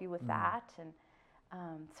can help you with that. And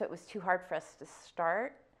so it was too hard for us to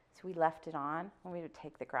start. So we left it on and we would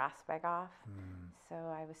take the grass bag off. So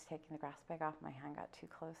I was taking the grass bag off. My hand got too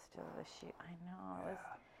close to the chute. I know,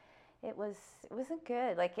 it wasn't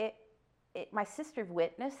good. Like my sister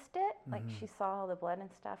witnessed it. Like she saw all the blood and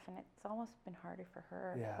stuff, and it's almost been harder for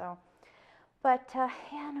her. Yeah. So, but I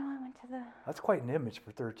went to the. That's quite an image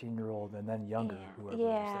for 13-year-old and then younger.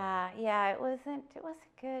 Yeah. It wasn't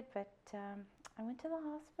good, but I went to the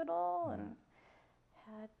hospital and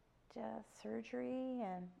had surgery,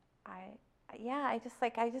 and I just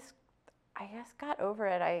got over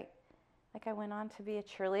it. I went on to be a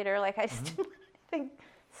cheerleader. Like I just didn't let anything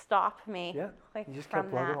stop me. Yeah. Like you just from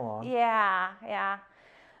kept plugging that. along. Yeah.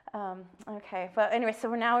 Okay. But anyway,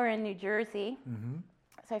 so now we're in New Jersey.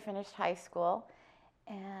 So I finished high school,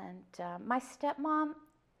 and my stepmom,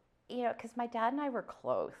 because my dad and I were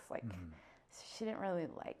close. Like, so she didn't really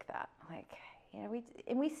like that. Like,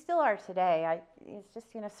 we still are today. It's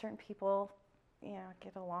just certain people,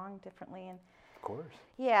 get along differently, and Of course.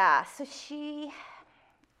 yeah. So she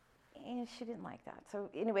didn't like that. So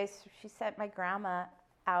anyways, she sent my grandma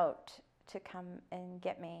out to come and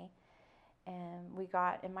get me, and we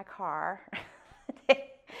got in my car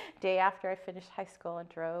day after I finished high school and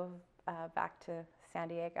drove back to San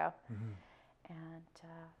Diego. And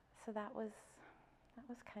so that was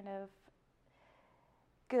kind of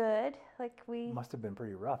good. Like we Must have been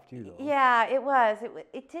pretty rough too, though. Yeah, it was.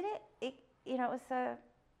 It didn't. It was a.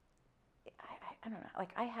 I don't know.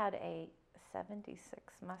 Like I had a '76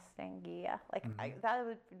 Mustang Ghia. Like that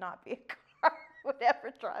would not be a car I would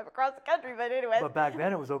ever drive across the country. But anyway. But back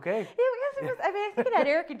then it was okay. Yeah, because it was. I think it had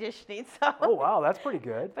air conditioning. So. Oh wow, that's pretty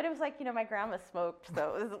good. But it was like my grandma smoked,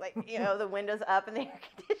 so it was like the windows up and the air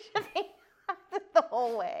conditioning the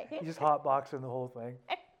whole way. You just hotboxing the whole thing.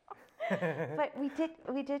 But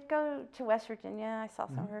we did go to West Virginia. I saw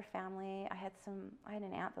some of her family. I had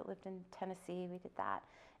an aunt that lived in Tennessee. We did that,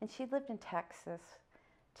 and she lived in Texas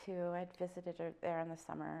too. I'd visited her there in the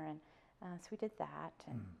summer, and so we did that.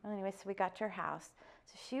 And well, anyway, so we got to her house.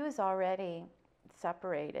 So she was already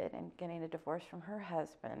separated and getting a divorce from her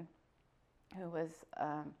husband, who was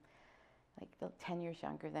like 10 years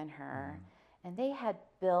younger than her, and they had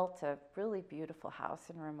built a really beautiful house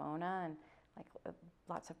in Ramona, and like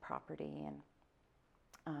lots of property.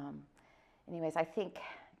 And anyways, I think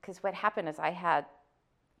because what happened is I had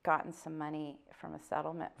gotten some money from a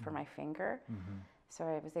settlement for my finger, so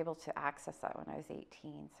I was able to access that when I was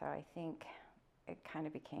 18. So I think it kind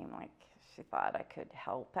of became like she thought I could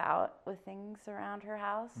help out with things around her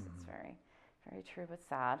house. It's very, very true but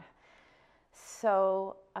sad.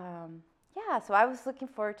 So so I was looking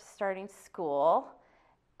forward to starting school.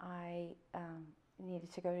 I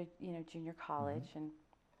needed to go to junior college, and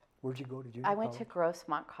Where'd you go to junior I went college? to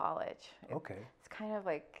Grossmont College. Okay. It's kind of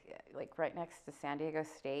like right next to San Diego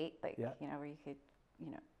State, like where you could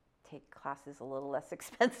take classes a little less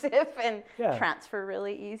expensive and transfer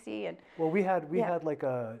really easy. And well, we had like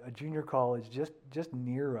a junior college just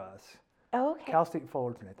near us. oh, okay. Cal State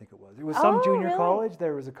Fullerton, I think it was. It was some junior really? college.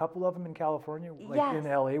 There was a couple of them in California, like in Yes.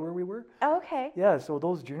 LA where we were. Oh, okay. Yeah, so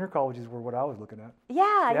those junior colleges were what I was looking at.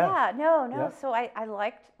 Yeah. No. Yeah. So I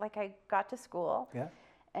liked, like, I got to school. Yeah.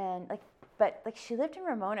 And but she lived in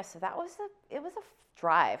Ramona, so it was a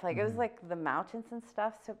drive. Like it was like the mountains and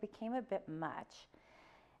stuff, so it became a bit much.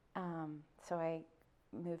 So I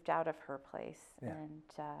moved out of her place and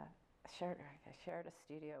I shared a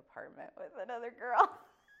studio apartment with another girl.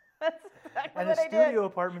 That's exactly And what the I did. studio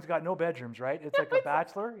apartment's got no bedrooms, right? It's like a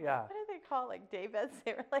bachelor. Yeah. What do they call like day beds?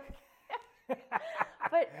 They were like.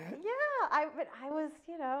 But yeah, I was, I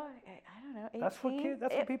don't know, 18.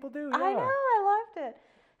 That's what people do. Yeah. I know, I loved it.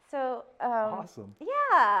 So Awesome.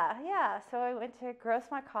 Yeah. So I went to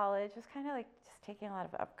Grossmont College. It was kind of like just taking a lot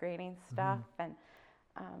of upgrading stuff, and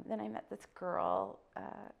then I met this girl,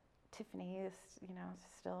 Tiffany, who's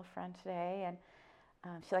still a friend today, and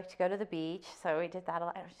she liked to go to the beach, so we did that a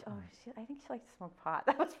lot. I think she liked to smoke pot.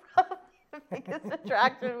 That was probably the biggest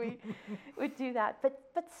attraction. We would do that,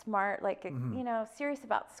 but smart, like serious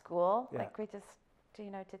about school. Yeah. Like we just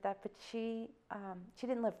did that. But she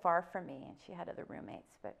didn't live far from me, and she had other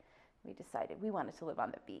roommates. But we decided we wanted to live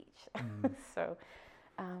on the beach. So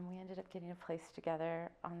we ended up getting a place together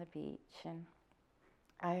on the beach, and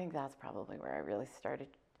I think that's probably where I really started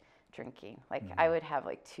drinking. Like I would have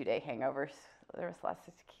like 2-day hangovers. There was lots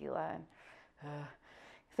of tequila and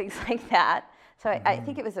things like that. So I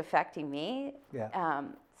think it was affecting me. Yeah.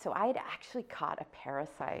 So I'd actually caught a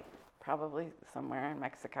parasite probably somewhere in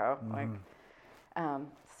Mexico.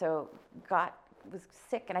 So was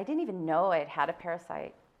sick, and I didn't even know I had a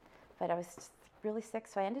parasite, but I was just really sick.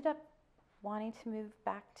 So I ended up wanting to move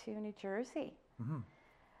back to New Jersey. And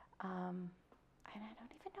I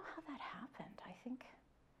don't even know how that happened.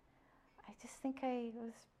 I just think I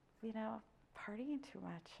was, partying too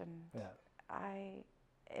much, and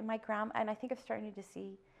and I think I'm starting to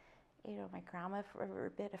see, my grandma for a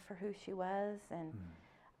bit for who she was, and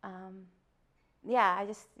I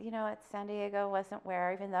just, San Diego wasn't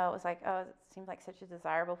where, even though it was like, it seemed like such a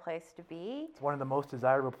desirable place to be. It's one of the most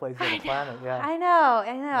desirable places on the planet. Yeah. I know.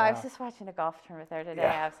 Yeah. I was just watching a golf tournament there today.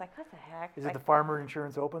 Yeah. I was like, what the heck? Is it the Farmer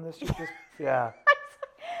Insurance Open this year? Yeah.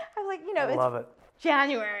 I was like, I love it.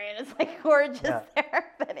 January and it's like gorgeous Yeah.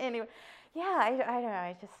 there. But anyway, I don't know.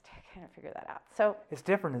 I just kind of figured that out. So it's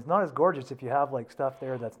different. It's not as gorgeous if you have like stuff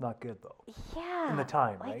there that's not good though. Yeah. In the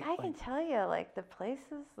time, like, right? I can tell you, like the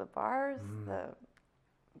places, the bars,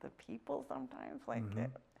 the people sometimes, like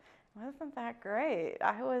it wasn't that great.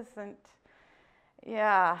 I wasn't.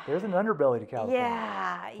 Yeah. There's an underbelly to California.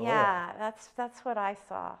 Yeah. That's what I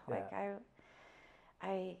saw. Yeah. Like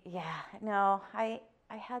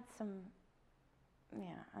I had some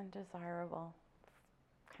undesirable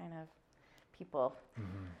kind of people.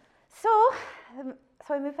 So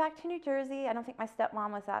I moved back to New Jersey. I don't think my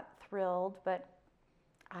stepmom was that thrilled, but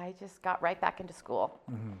I just got right back into school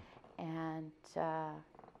and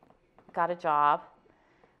got a job.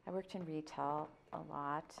 I worked in retail a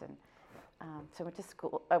lot, and so I went to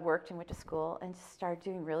school. I worked and went to school, and just started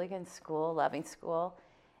doing really good in school, loving school.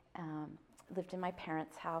 Lived in my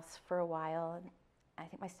parents' house for a while, and I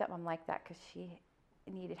think my stepmom liked that because she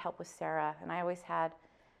needed help with Sarah, and I always had.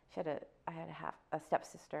 I had a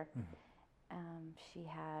stepsister. She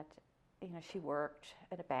had, she worked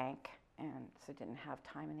at a bank, and so didn't have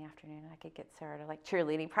time in the afternoon. I could get Sarah to like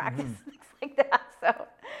cheerleading practice, things like that. So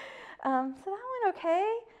that went okay.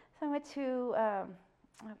 So I went to,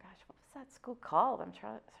 what was that school called? I'm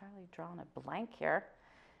totally drawing a blank here.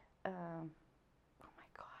 Oh my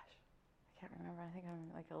gosh, I can't remember. I think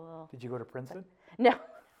I'm like a little. Did you go to Princeton? No.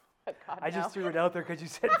 Oh God, I just threw it out there because you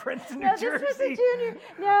said Princeton, New No, Jersey. this was a junior.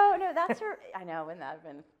 No, that's where. I know, wouldn't that have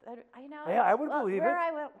been? I know. Yeah, I would believe where it.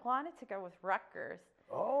 I wanted to go was Rutgers.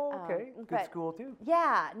 Oh, okay. Good school too.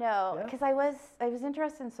 Yeah, no, Yeah. because I was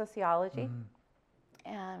interested in sociology,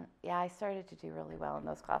 and I started to do really well in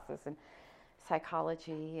those classes, and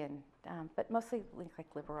psychology, and but mostly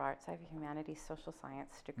like liberal arts. I have a humanities, social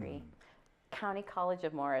science degree. County College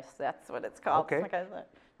of Morris, that's what it's called. Okay. Like I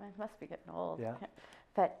must be getting old. Yeah.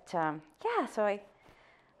 But so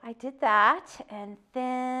I did that, and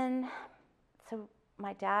then so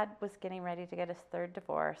my dad was getting ready to get his third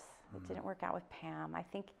divorce. It didn't work out with Pam. I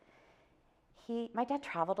think my dad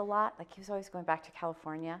traveled a lot. Like he was always going back to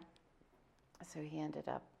California, so he ended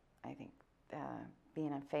up, I think,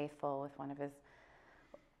 being unfaithful with one of his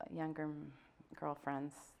younger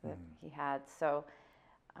girlfriends that he had. So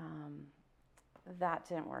that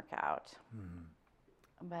didn't work out.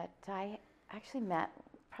 But I actually met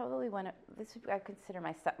probably I consider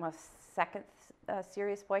my most second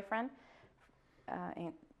serious boyfriend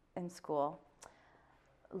in school,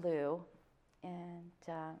 Lou, and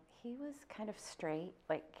he was kind of straight.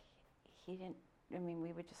 Like he didn't. I mean,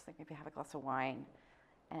 we would just like maybe have a glass of wine,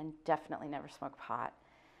 and definitely never smoke pot.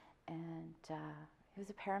 And he was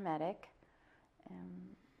a paramedic,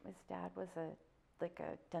 and his dad was a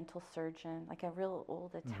dental surgeon, like a real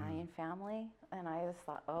old Italian family. And I just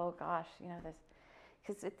thought, oh gosh,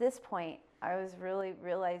 because at this point I was really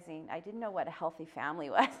realizing I didn't know what a healthy family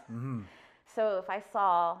was. So if I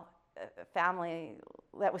saw a family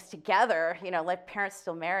that was together, like parents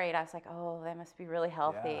still married, I was like, oh, they must be really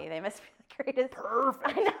healthy. Yeah. They must be the greatest.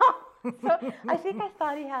 Perfect. I know. So I think I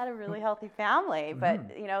thought he had a really healthy family, but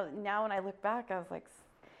now when I look back, I was like,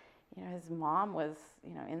 his mom was,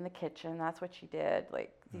 in the kitchen. That's what she did.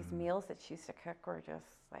 Like these meals that she used to cook were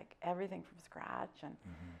just like everything from scratch, and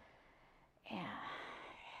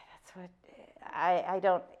that's what I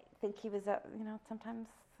don't think he was. Sometimes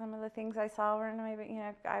some of the things I saw were maybe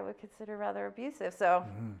I would consider rather abusive. So,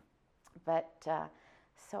 but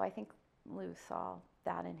so I think Lou saw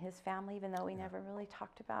that in his family, even though we never really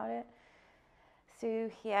talked about it. So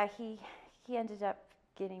he ended up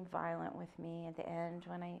getting violent with me at the end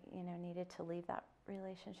when I needed to leave that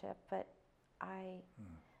relationship. But I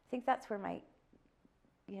think that's where my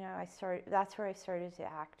that's where I started to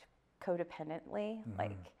act codependently,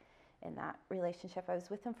 like in that relationship. I was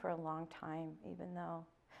with him for a long time, even though,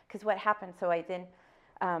 because what happened, so I then,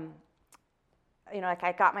 like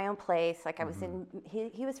I got my own place, like I was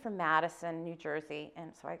he was from Madison, New Jersey,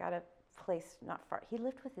 and so I got a place not far. He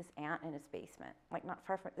lived with his aunt in his basement, like not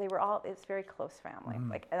far from, it's very close family.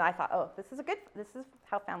 Like, and I thought, oh, this is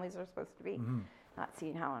how families are supposed to be. Not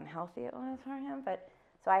seeing how unhealthy it was for him, but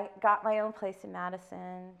so I got my own place in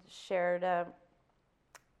Madison, shared a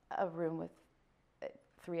room with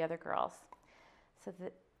 3 other girls. So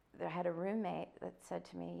I had a roommate that said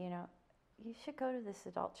to me, you should go to this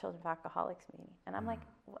adult children of alcoholics meeting. And I'm like,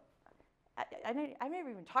 what? I never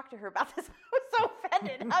even talked to her about this. I was so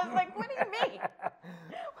offended. I was like, what do you mean?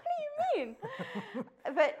 What do you mean?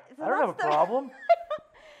 But so I don't have a problem.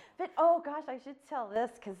 But oh gosh, I should tell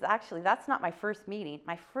this, because actually that's not my first meeting.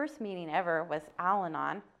 My first meeting ever was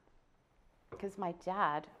Al-Anon, because my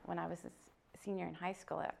dad, when I was a senior in high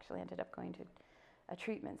school, actually ended up going to a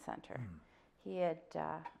treatment center. He had,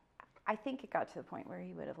 I think it got to the point where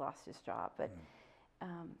he would have lost his job. But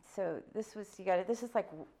so this is like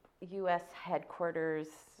U.S. headquarters,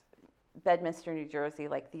 Bedminster, New Jersey.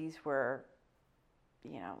 Like these were,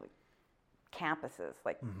 campuses,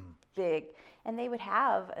 like big, and they would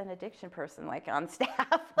have an addiction person like on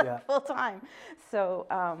staff full time. So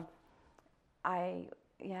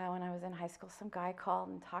when I was in high school, some guy called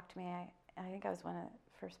and talked to me. I think I was one of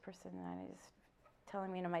the first person, and I just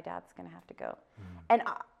telling me, my dad's going to have to go. And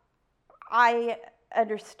I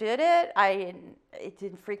understood it. It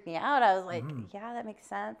didn't freak me out. I was like, yeah, that makes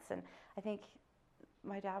sense. And I think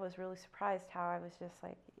my dad was really surprised how I was just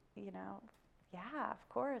like, yeah, of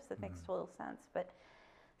course, it makes total sense. But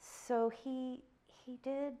so he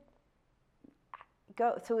did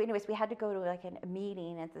go. So anyways, we had to go to like a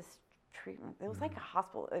meeting at this treatment. It was like a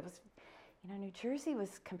hospital. It was, New Jersey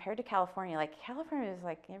was, compared to California, like California was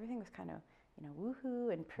like, everything was kind of,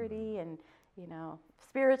 woohoo and pretty and,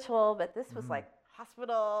 spiritual. But this was like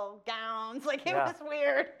hospital gowns. Like it was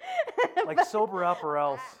weird. Like sober up or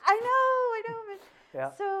else. I know. But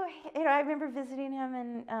Yeah. So, I remember visiting him,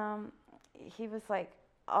 and he was like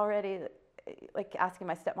already like asking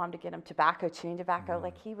my stepmom to get him chewing tobacco.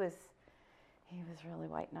 Like he was really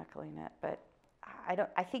white knuckling it. But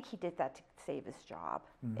I think he did that to save his job.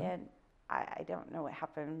 And I don't know what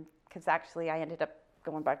happened, because actually I ended up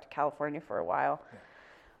going back to California for a while.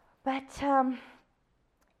 But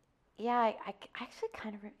I actually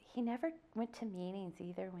kind of, he never went to meetings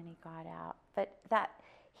either when he got out. But that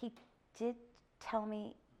he did tell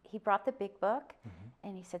me, he brought the big book,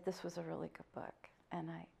 and he said this was a really good book. And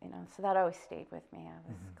so that always stayed with me. I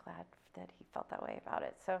was glad that he felt that way about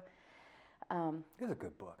it. So it is a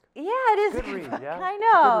good book. Yeah, it is good a good read, book. yeah. I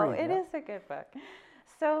know, Good read, it is a good book.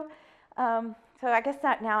 So I guess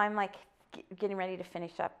that now I'm like getting ready to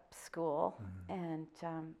finish up school, and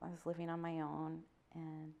I was living on my own,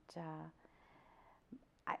 and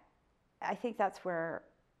I think that's where,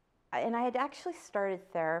 and I had actually started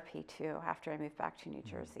therapy too after I moved back to New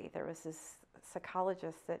Jersey. There was this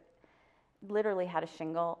psychologist that literally had a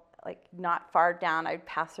shingle, like not far down. I'd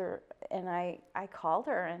pass her, and I called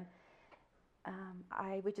her, and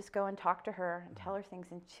I would just go and talk to her and tell her things,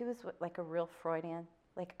 and she was like a real Freudian.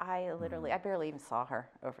 Like I barely even saw her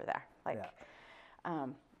over there. Like,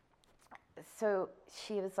 so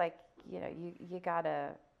she was like, you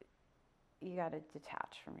gotta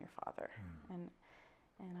detach from your father, and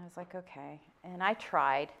I was like, okay, and I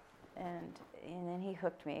tried, and then he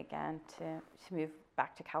hooked me again to move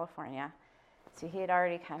back to California. So he had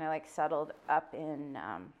already kind of like settled up in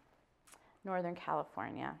Northern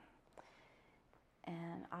California,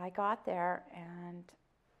 and I got there, and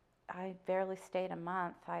I barely stayed a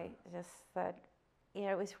month. I just said,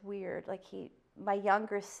 it was weird. Like my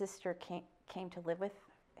younger sister came to live with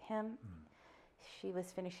him. She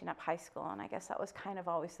was finishing up high school, and I guess that was kind of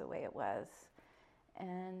always the way it was.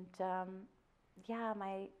 And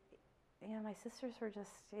my sisters were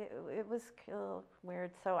just, it was a little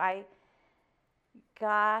weird. So I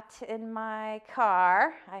got in my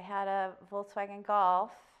car. I had a Volkswagen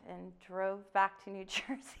Golf and drove back to New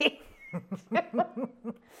Jersey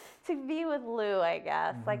to be with Lou, I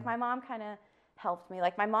guess. Like my mom kind of helped me.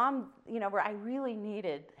 Like my mom, where I really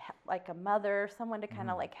needed like a mother, someone to kind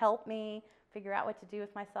of like help me figure out what to do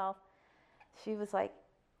with myself. She was like,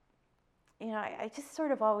 I just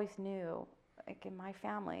sort of always knew, like in my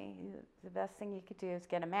family, the best thing you could do is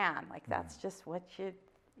get a man. Like that's just what you,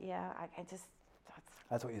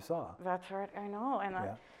 that's what you saw. That's right, I know. And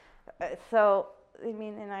so,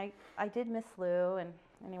 and I did miss Lou, and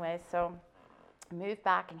anyway, so I moved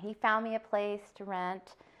back, and he found me a place to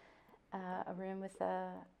rent, a room with the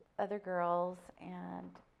other girls, and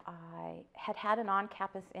I had an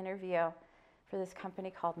on-campus interview for this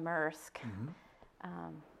company called Maersk.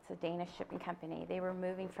 It's a Danish shipping company. They were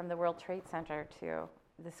moving from the World Trade Center to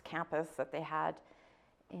this campus that they had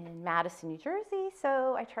in Madison, New Jersey.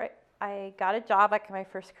 So I got a job, like my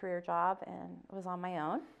first career job, and was on my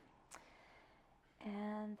own.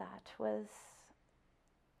 And that was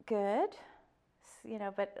good,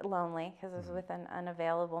 but lonely, because I was with an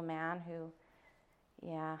unavailable man who,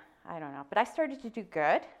 I don't know. But I started to do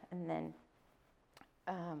good, and then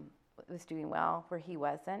was doing well where he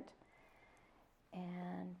wasn't.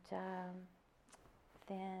 And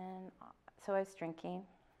then, so I was drinking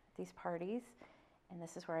at these parties, and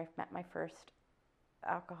this is where I met my first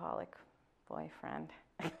alcoholic boyfriend.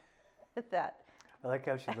 That. I like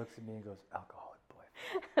how she looks at me and goes, alcoholic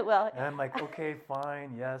boyfriend. Well. And I'm like, okay,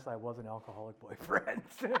 fine. Yes, I was an alcoholic boyfriend.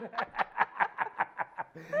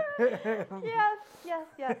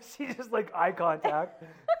 Yes. She's just like eye contact.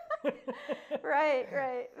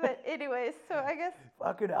 Right. But anyways, so I guess.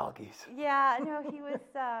 Fucking alkies. Yeah, no, he was.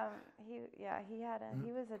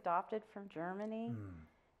 He was adopted from Germany.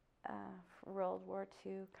 World War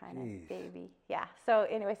II kind of baby. Yeah. So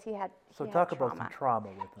anyways, he had. So he talk had about some trauma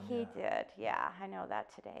with him. He did. Yeah, I know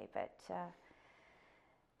that today. But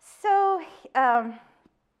so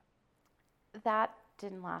that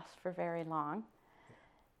didn't last for very long,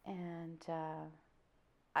 and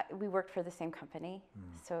we worked for the same company,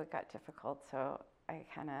 so it got difficult. So I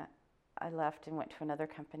left and went to another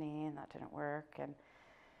company, and that didn't work. And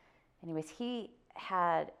anyways, he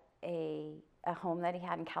had a home that he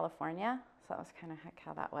had in California. So that was kind of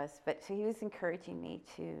how that was. But so he was encouraging me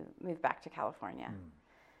to move back to California.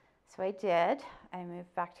 So I did. I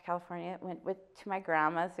moved back to California, went to my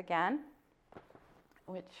grandma's again,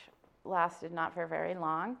 which lasted not for very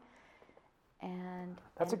long. And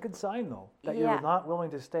that's a good sign, though, that yeah. you're not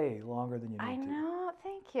willing to stay longer than you need to. I know.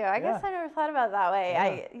 Thank you. I guess I never thought about it that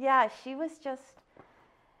way. Yeah. She was just,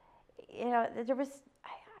 there was.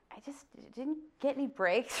 I just didn't get any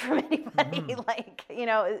breaks from anybody.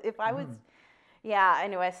 If I was,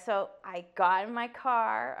 anyway, so I got in my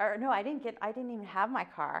car, I didn't even have my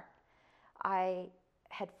car. I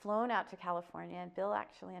had flown out to California, and Bill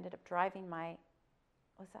actually ended up driving my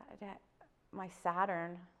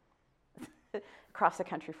Saturn across the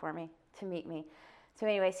country for me to meet me. So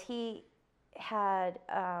anyways, he had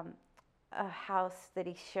a house that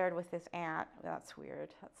he shared with his aunt. That's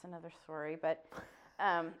weird. That's another story, but...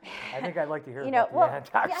 I think I'd like to hear about the aunt,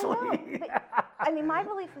 actually. Yeah, I know, but, my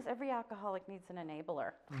belief was every alcoholic needs an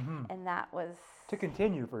enabler, and that was... To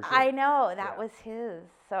continue, for sure. I know, that was his.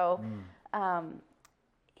 So I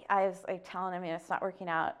was telling him, it's not working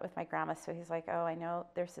out with my grandma, so he's like, oh, I know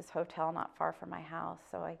there's this hotel not far from my house.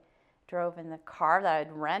 So I drove in the car that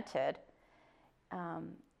I'd rented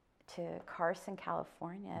to Carson,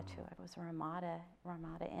 California, it was Ramada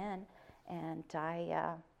Inn, and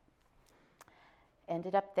I...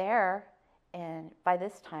 ended up there, and by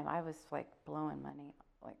this time I was blowing money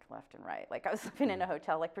left and right. I was living in a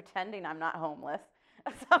hotel, pretending I'm not homeless.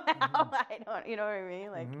 Somehow I don't, you know what I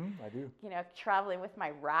mean? I do. Traveling with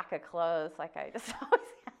my rack of clothes. I just always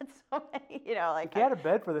had so many. If you had a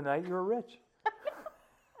bed for the night, you were rich.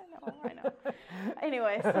 I know.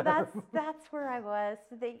 Anyway, so that's where I was.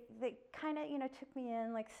 So they kind of took me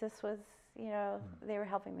in. Sis was they were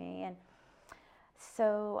helping me, and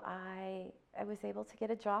so I was able to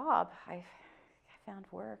get a job. I found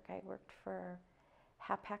work. I worked for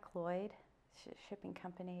Hapag-Lloyd shipping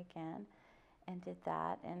company again, and did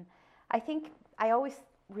that. And I think I always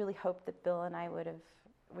really hoped that Bill and I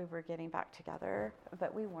we were getting back together,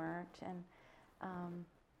 but we weren't. And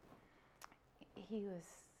he was,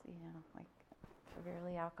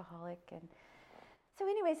 severely alcoholic. And so,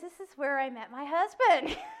 anyways, this is where I met my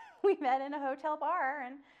husband. We met in a hotel bar,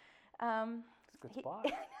 and it's a good spot.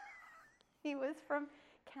 He was from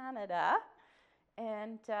Canada,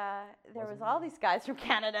 and there was all these guys from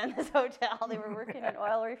Canada in this hotel. They were working in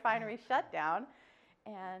oil refinery shutdown,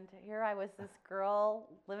 and here I was, this girl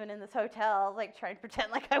living in this hotel, trying to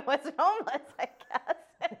pretend like I wasn't homeless, I guess.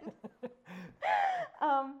 And,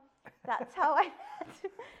 that's how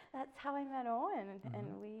I met Owen, and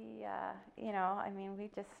we, we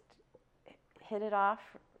just hit it off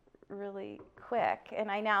really quick. And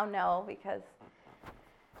I now know because.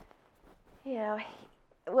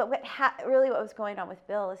 What was going on with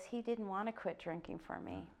Bill is he didn't want to quit drinking for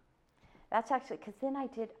me. That's actually, because then I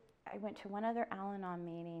went to one other Al-Anon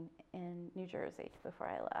meeting in New Jersey before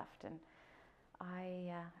I left, and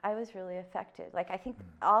I was really affected. I think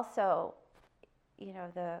also,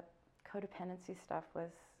 the codependency stuff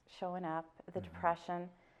was showing up, the depression,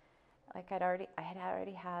 Like I had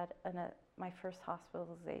already had my first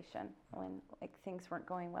hospitalization when like things weren't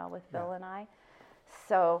going well with Bill and I.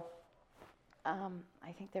 So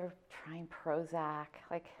I think they were trying Prozac.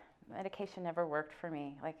 Like medication never worked for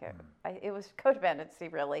me. Like it was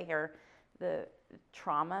codependency really, or the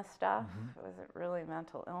trauma stuff. It wasn't really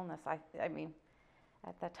mental illness. I mean,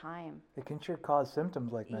 at the time. It can sure cause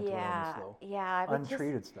symptoms like mental illness, though. Yeah.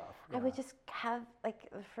 Untreated stuff. I would just have, like,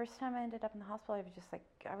 the first time I ended up in the hospital, I was just like,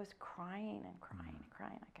 I was crying and crying and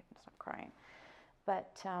crying. I couldn't stop crying.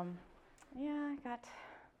 But, I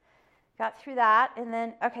got through that. And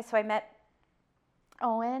then, so I met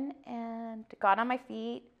Owen and got on my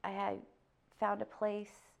feet. I had found a place.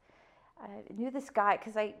 I knew this guy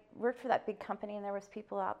because I worked for that big company, and there was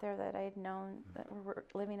people out there that I had known that were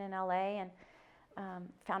living in LA, and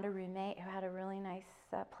found a roommate who had a really nice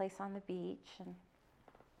place on the beach, and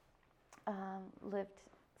lived.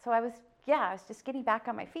 So I was just getting back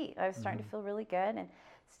on my feet. I was starting to feel really good, and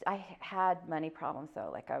I had money problems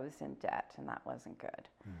though. Like I was in debt, and that wasn't good,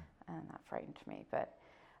 and that frightened me. But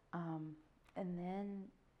and then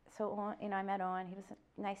I met Owen. He was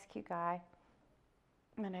a nice, cute guy,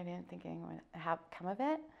 and I didn't think anything would come of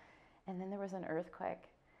it. And then there was an earthquake,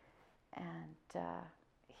 and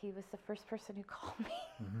he was the first person who called me,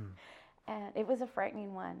 and it was a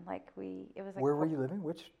frightening one. It was like. Where were you living?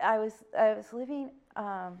 Which? I was living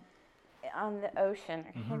on the ocean.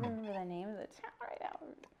 I can't remember the name of the town right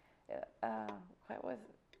now. What was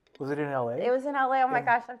it? Was it in LA? It was in LA. Oh my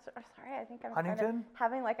gosh, I'm sorry. I think I'm Huntington?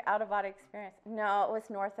 having like out of body experience. No, it was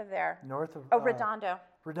north of there. North of. Redondo.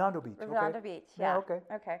 Redondo Beach. Redondo Beach. Yeah.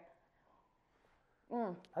 Yeah. Okay.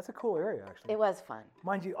 That's a cool area, actually. It was fun.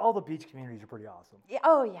 Mind you, all the beach communities are pretty awesome. Yeah.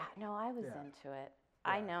 Oh yeah. No, I was Yeah. into it.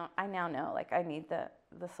 Yeah. I now know. Like I need the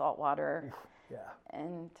salt water. Yeah.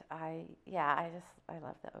 And I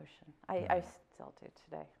love the ocean. I still do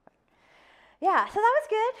today. Yeah. So that was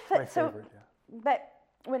good. My favorite. Yeah. But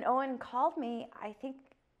when Owen called me, I think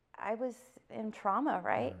I was in trauma,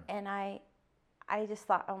 right? And I just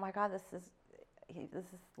thought, oh my God, this is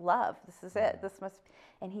love. This is it. This must.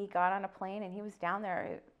 And he got on a plane, and he was down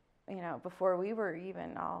there, before we were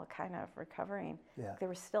even all kind of recovering. Yeah. There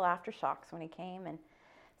were still aftershocks when he came, and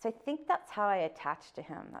so I think that's how I attached to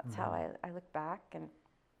him. That's how I look back.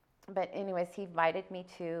 But anyways, he invited me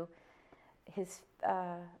to his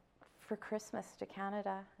for Christmas to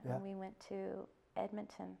Canada, and we went to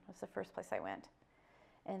Edmonton. It was the first place I went,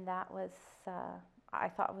 and that was I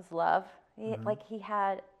thought was love. He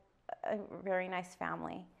had a very nice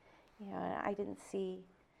family, and I didn't see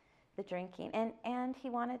the drinking, and he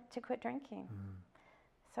wanted to quit drinking.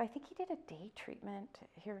 So I think he did a day treatment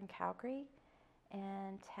here in Calgary,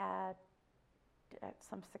 and had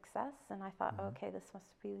some success. And I thought, okay, this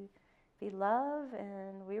must be love.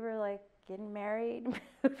 And we were like getting married,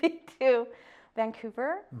 moving to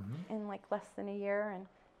Vancouver in like less than a year, and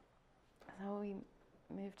so we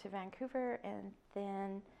moved to Vancouver, and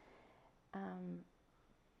then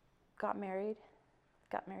got married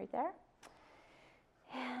there,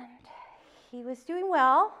 and he was doing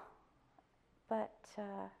well, but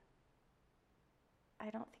I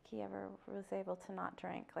don't think he ever was able to not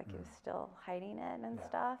drink. Like he was still hiding it and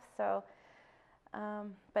stuff. So,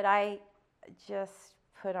 but I just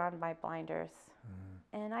put on my blinders,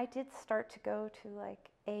 and I did start to go to like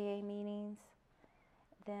AA meetings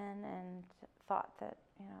then, and thought that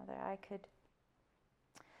that I could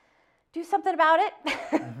do something about it.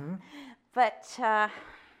 But oh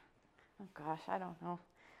gosh, I don't know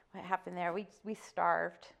what happened there. We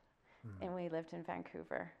starved, and we lived in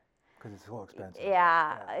Vancouver. Because it's so expensive.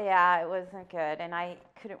 Yeah, it wasn't good, and I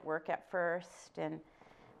couldn't work at first.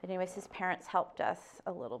 But anyways, his parents helped us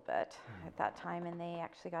a little bit at that time, and they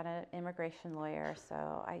actually got an immigration lawyer,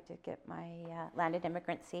 so I did get my landed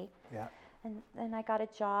immigrancy. Yeah. And then I got a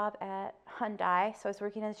job at Hyundai, so I was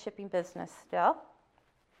working in the shipping business still.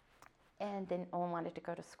 And then Owen wanted to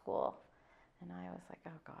go to school, and I was like,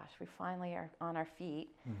 oh gosh, we finally are on our feet.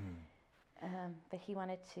 But he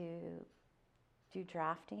wanted to do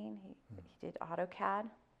drafting. He did AutoCAD,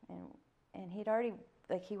 and he'd already,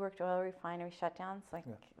 like, he worked oil refinery shutdowns,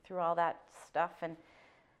 through all that stuff. And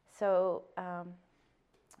so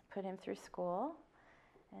put him through school.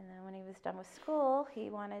 And then when he was done with school, he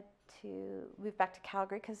wanted to move back to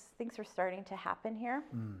Calgary because things were starting to happen here.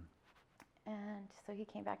 And so he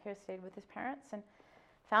came back here, stayed with his parents, and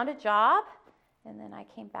found a job. And then I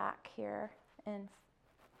came back here, and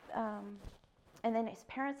then his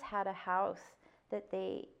parents had a house that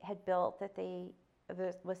they had built that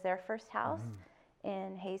was their first house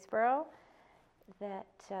in Haysboro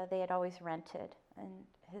that they had always rented. And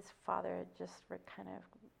his father had just kind of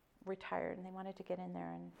retired, and they wanted to get in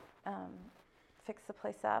there and fix the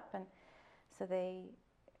place up, and so they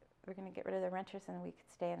were going to get rid of the renters, and we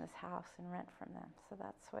could stay in this house and rent from them. So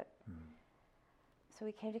that's what. So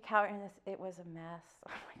we came to Calgary, and it was a mess.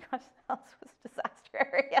 Oh my gosh, the house was a disaster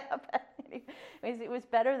area. But it was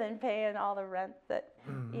better than paying all the rent that,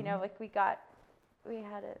 like we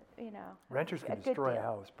had Renters can a good destroy a deal.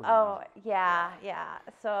 house pretty Oh, yeah.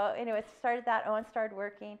 So anyway, started that. Owen started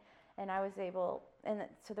working, and I was able, and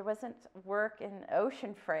so there wasn't work in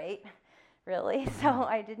ocean freight, really. So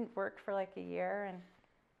I didn't work for like a year,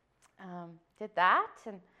 and did that,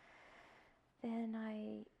 and then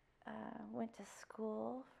I went to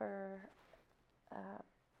school for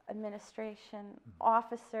administration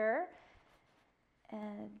officer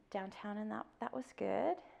and downtown, and that was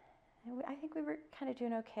good. And I think we were kind of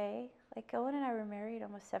doing okay. Like Owen and I were married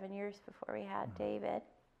almost 7 years before we had David.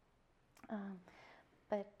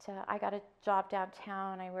 But I got a job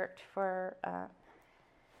downtown. I worked for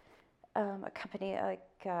a company like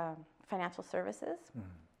financial services.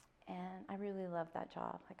 And I really loved that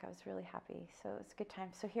job. Like I was really happy. So it was a good time.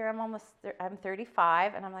 So here I'm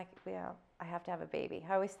 35, and I'm like, I have to have a baby.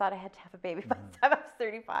 I always thought I had to have a baby by the time I was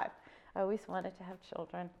 35. I always wanted to have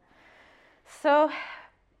children. So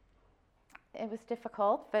it was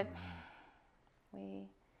difficult, but we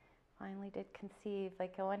finally did conceive.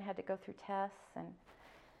 Like Owen had to go through tests, and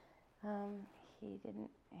he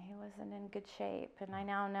wasn't in good shape. And I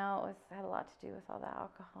now know it had a lot to do with all the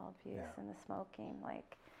alcohol abuse and the smoking.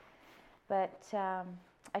 But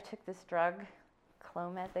I took this drug,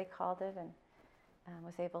 Clomid they called it, and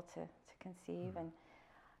was able to conceive. And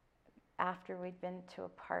after we'd been to a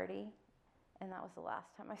party, and that was the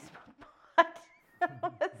last time I smoked pot,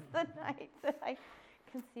 was the night that I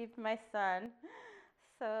conceived my son.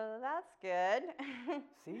 So that's good.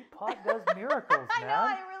 See, pot does miracles, man. I know,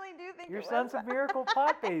 I really do think Your son's a miracle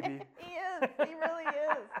pot baby. He is, he really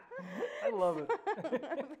is. I love it.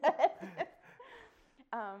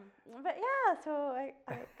 But yeah, so I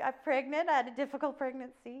got pregnant. I had a difficult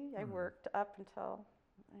pregnancy. I worked up until,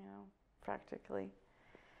 practically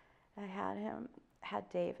I had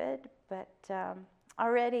David. But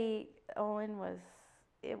already Owen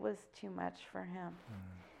it was too much for him.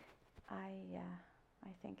 I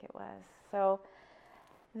think it was. So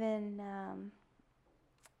then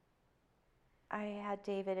I had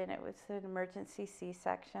David, and it was an emergency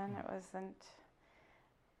C-section. It wasn't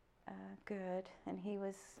good, and he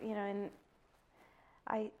was, and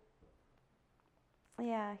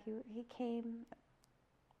he came.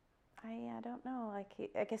 I don't know,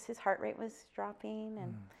 I guess his heart rate was dropping,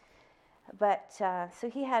 and but so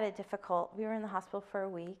he had a difficult. We were in the hospital for a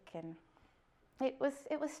week, and it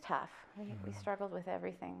was tough. We struggled with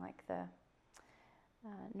everything, like the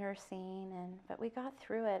nursing, but we got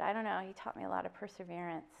through it. I don't know. He taught me a lot of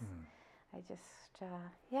perseverance. I just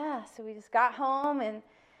so we just got home, and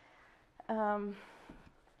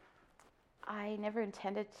I never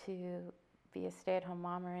intended to be a stay-at-home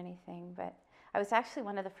mom or anything, but I was actually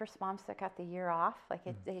one of the first moms that got the year off. Like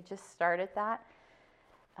they just started that.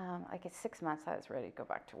 Like at 6 months, I was ready to go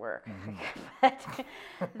back to work. But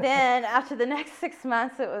then after the next 6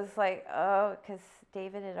 months, it was like, because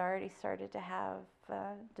David had already started to have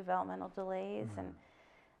developmental delays, and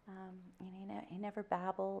he never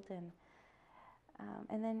babbled, and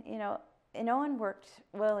then and Owen worked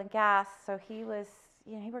oil and gas, so he was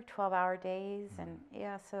he worked 12-hour days, and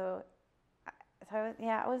so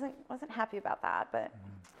I wasn't happy about that, but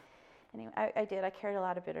anyway, I carried a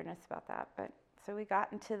lot of bitterness about that, but. So we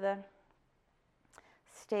got into the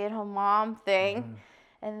stay-at-home mom thing,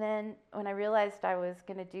 and then when I realized I was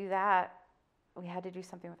going to do that, we had to do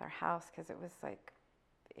something with our house, because it was like,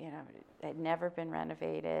 it had never been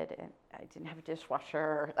renovated, and I didn't have a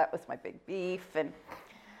dishwasher. That was my big beef, and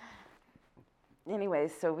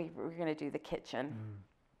anyways, so we were going to do the kitchen,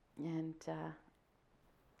 and so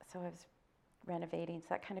I was renovating, so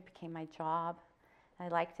that kind of became my job. I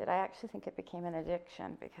liked it. I actually think it became an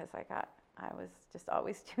addiction, because I was just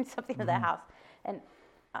always doing something in the house. And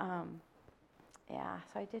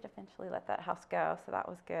so I did eventually let that house go, so that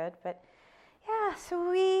was good. But so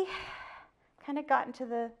we kind of got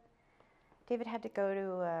into David had to go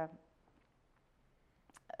to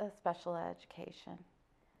a special education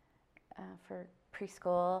for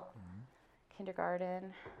preschool,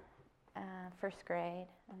 kindergarten, first grade,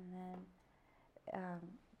 and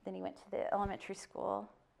then he went to the elementary school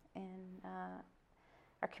in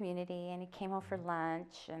our community, and he came home for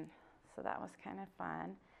lunch, and so that was kind of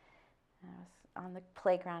fun. I was on the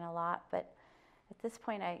playground a lot, but at this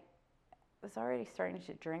point I was already starting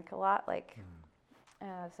to drink a lot, like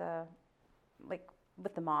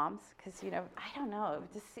with the moms, because I don't know,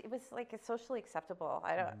 it was like it's socially acceptable.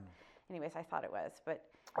 I don't. Anyways, I thought it was, but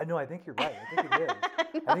I know. I think you're right. I think it is.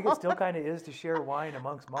 I think it still kind of is to share wine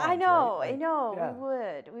amongst moms. I know. Right? I know. Yeah.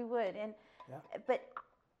 We would, and but.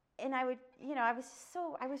 And I would, I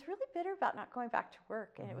was really bitter about not going back to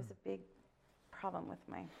work, and it was a big problem with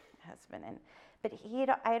my husband. But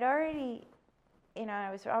I had already,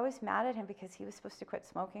 I was always mad at him because he was supposed to quit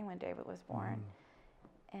smoking when David was born.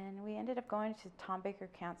 And we ended up going to Tom Baker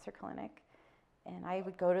Cancer Clinic, and I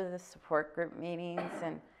would go to the support group meetings,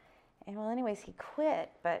 and well, anyways, he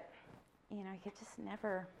quit, but, he could just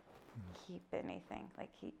never keep anything.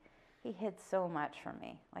 Like he hid so much from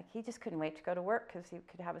me. Like he just couldn't wait to go to work because he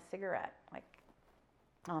could have a cigarette like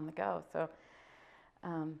on the go. So,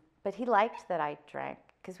 but he liked that I drank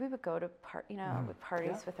because we would go to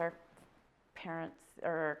parties with our parents or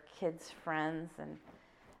our kids' friends, and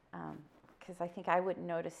because I think I wouldn't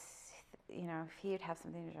notice, if he would have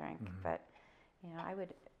something to drink, but I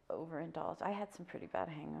would overindulge. I had some pretty bad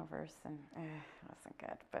hangovers, and it wasn't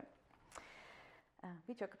good, but.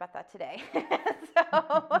 We joke about that today. But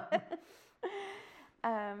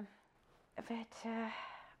I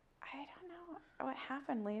don't know what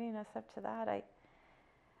happened leading us up to that. I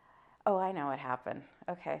know what happened.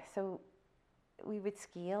 Okay, so we would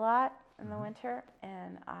ski a lot in the winter,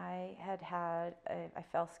 and I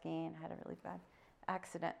fell skiing, had a really bad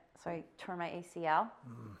accident, so I tore my ACL.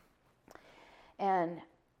 And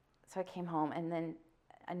so I came home, and then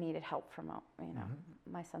I needed help from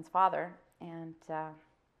my son's father. And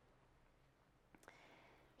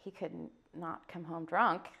he couldn't not come home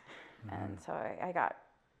drunk, and so I got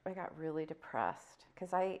really depressed because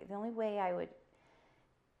the only way I would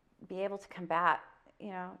be able to combat,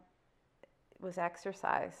 was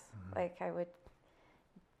exercise. Like I would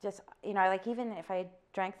just, like even if I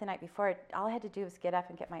drank the night before, all I had to do was get up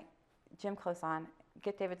and get my gym clothes on,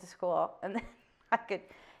 get David to school, and then I could,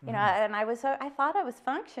 and I thought I was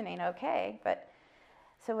functioning okay, but.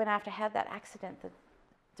 So when after I had that accident, the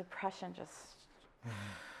depression just,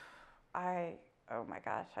 oh my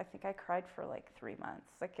gosh, I think I cried for like 3 months.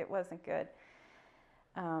 Like it wasn't good.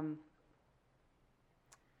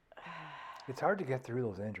 It's hard to get through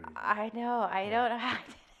those injuries. I know. I don't know how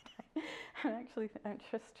I did it. I'm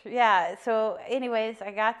just, yeah. So anyways,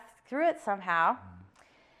 I got through it somehow.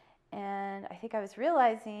 And I think I was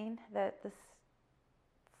realizing that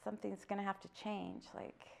something's going to have to change.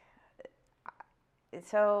 Like,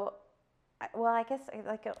 so, well, I guess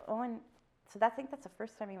like Owen. So I think that's the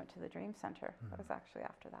first time he went to the Dream Center. That was actually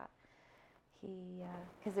after that.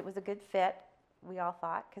 Because it was a good fit. We all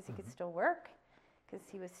thought because he could still work, because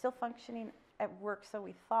he was still functioning at work. So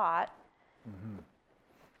we thought.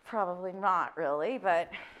 Probably not really, but.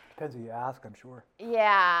 Depends who you ask, I'm sure.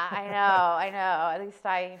 Yeah, I know. At least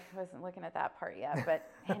I wasn't looking at that part yet. But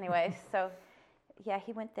anyways, so yeah,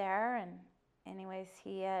 he went there, and anyways,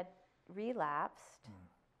 he had relapsed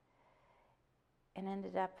and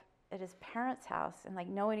ended up at his parents' house, and like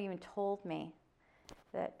no one even told me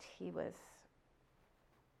that he was,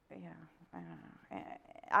 I don't know.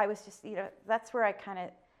 I was just, that's where I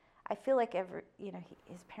feel like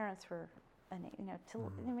his parents were,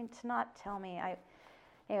 to not tell me.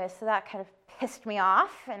 Anyway, so that kind of pissed me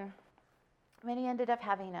off, and then he ended up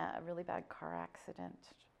having a really bad car accident,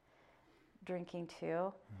 drinking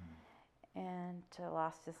too, and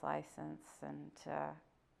lost his license, and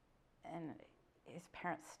his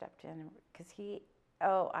parents stepped in because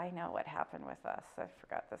I know what happened with us. I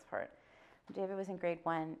forgot this part. When David was in grade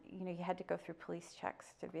 1, you had to go through police checks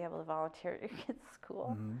to be able to volunteer at your kid's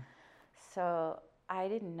school. So I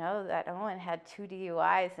didn't know that Owen had 2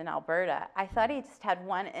 DUIs in Alberta. I thought he just had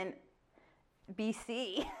 1 in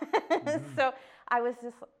BC. So I was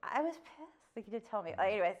pissed. Like, you did tell me.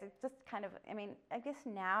 Anyways, it just kind of, I guess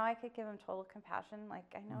now I could give him total compassion.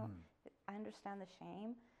 Like, I know, I understand the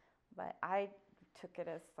shame, but I took it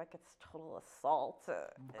as like it's total assault.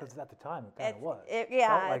 Because at the time it kind of was.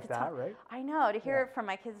 Yeah. Felt like that, right? I know. To hear it from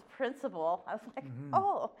my kid's principal, I was like,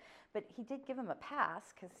 oh. But he did give him a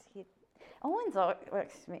pass because he's always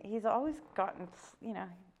gotten,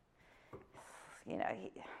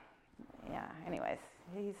 anyways,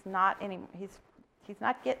 he's not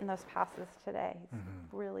getting those passes today. He's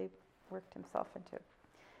really worked himself into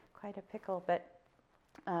quite a pickle. But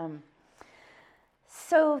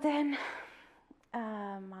so then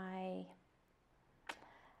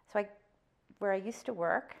where I used to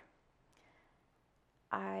work,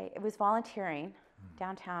 I was volunteering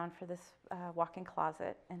downtown for this walk-in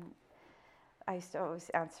closet, and I used to always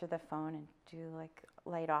answer the phone and do like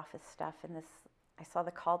light office stuff. And I saw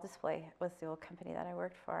the call display was the old company that I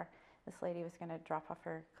worked for. this lady was going to drop off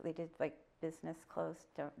they did like business clothes,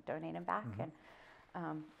 donate them back. And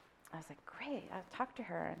I was like, great, I'll talk to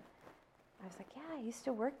her. And I was like, yeah, I used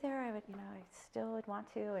to work there. I still would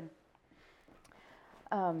want to.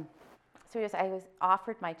 And so I was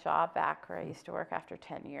offered my job back where I used to work after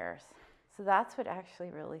 10 years. So that's what actually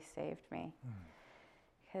really saved me.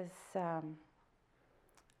 Because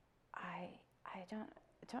I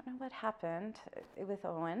don't know what happened with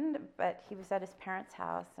Owen, but he was at his parents'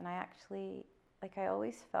 house, and I actually, I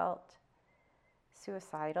always felt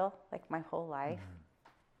suicidal, like my whole life.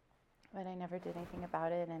 But I never did anything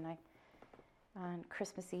about it. And on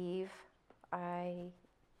Christmas Eve, I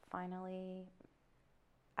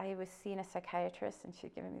was seeing a psychiatrist, and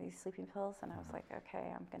she'd given me these sleeping pills, and I was like,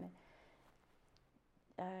 okay, I'm gonna,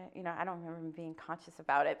 I don't remember being conscious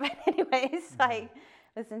about it, but anyways, I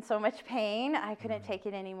was in so much pain, I couldn't take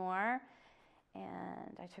it anymore,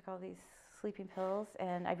 and I took all these sleeping pills,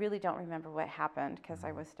 and I really don't remember what happened, because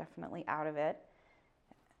I was definitely out of it.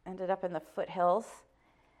 Ended up in the foothills,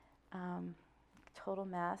 total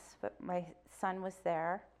mess, but my son was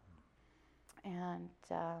there, and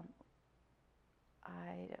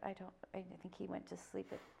I think he went to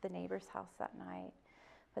sleep at the neighbor's house that night,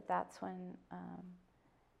 but that's when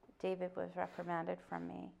David was reprimanded from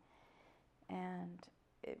me, and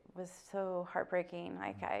it was so heartbreaking.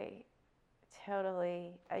 Like I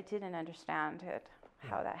didn't understand it,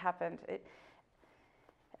 how that happened. It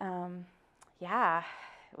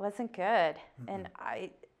wasn't good. And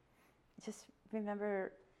I just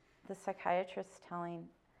remember the psychiatrist telling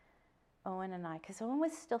Owen and I, because Owen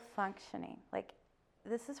was still functioning. Like,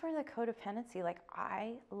 this is where the codependency,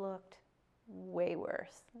 I looked way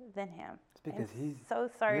worse than him. It's because I'm so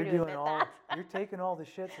sorry to admit that. You're taking all the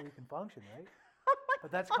shit so you can function, right?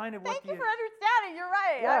 But that's kind of what Thank you for understanding. You're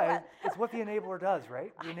right. Yeah, it's what the enabler does,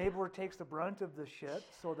 right? The enabler takes the brunt of the shit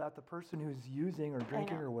so that the person who's using or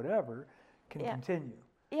drinking or whatever can continue.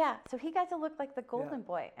 Yeah, so he got to look like the golden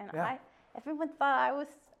boy, and everyone thought I was.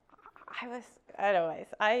 Anyways,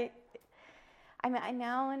 I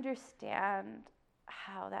now understand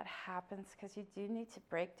how that happens, because you do need to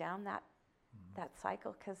break down that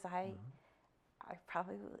cycle, because I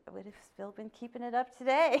probably would have still been keeping it up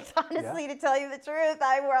today. Honestly, to tell you the truth,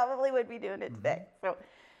 I probably would be doing it today.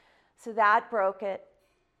 So that broke it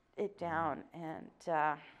down, and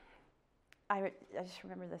I just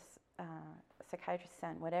remember this psychiatrist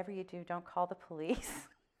saying, "Whatever you do, don't call the police."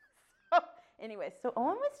 Anyway, so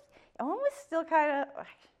Owen was still kind of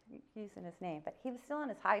using his name, but he was still on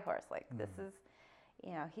his high horse. Like this is,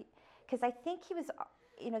 because I think he was.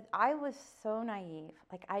 I was so naive.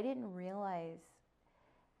 Like, I didn't realize,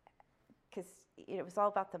 because it was all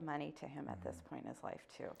about the money to him at this point in his life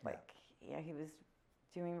too. Like, he was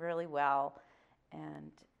doing really well,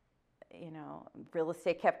 and real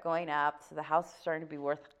estate kept going up, so the house was starting to be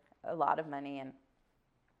worth a lot of money, and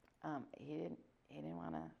he didn't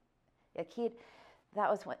want to. He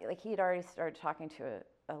had already started talking to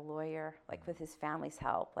a lawyer, with his family's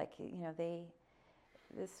help.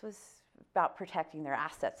 This was about protecting their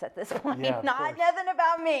assets at this point. Nothing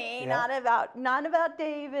about me, not about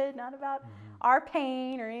David, not about our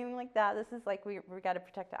pain or anything like that. This is we got to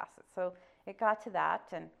protect assets. So it got to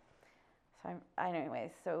that, and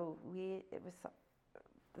so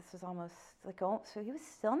this was almost so he was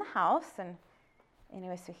still in the house, and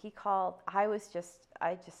anyway, so he called. I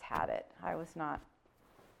just had it. I was not.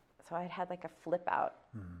 So I had a flip out,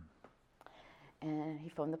 and he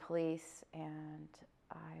phoned the police, and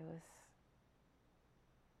I was.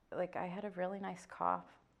 I had a really nice cough.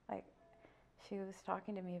 She was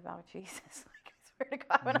talking to me about Jesus. I swear to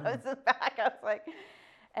God, when I was in the back, I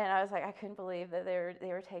was I couldn't believe that they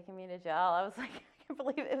were taking me to jail. I was I can't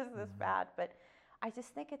believe it was this bad. But I just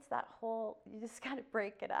think it's that whole, you just got to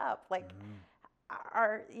break it up. They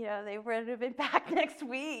would have been back next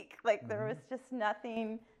week. There was just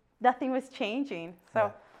nothing was changing.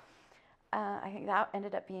 So I think that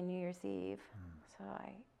ended up being New Year's Eve. So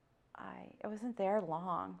I wasn't there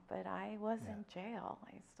long, but I was in jail.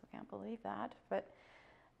 I still can't believe that.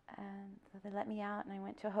 And they let me out, and I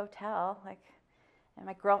went to a hotel. And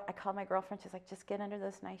I called my girlfriend. She's like, "Just get under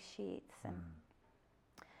those nice sheets." And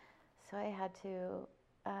so I had to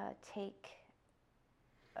take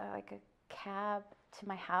a cab to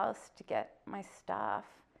my house to get my stuff,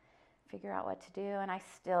 figure out what to do, and I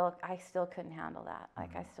still couldn't handle that.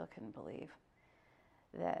 I still couldn't believe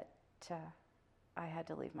that. I had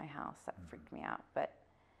to leave my house. That freaked me out, but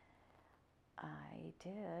I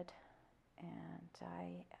did. And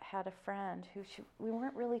I had a friend who we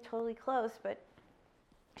weren't really totally close, but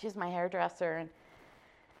she's my hairdresser, and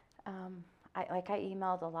I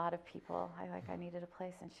emailed a lot of people. I needed a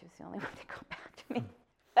place, and she was the only one that got back to me.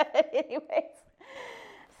 But anyways,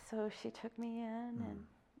 so she took me in, and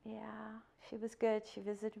yeah, she was good. She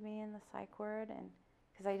visited me in the psych ward, and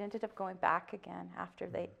because I ended up going back again after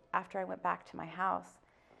I went back to my house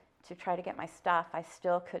to try to get my stuff. I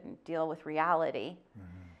still couldn't deal with reality,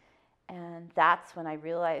 and that's when I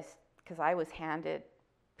realized, because I was handed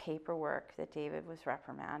paperwork that David was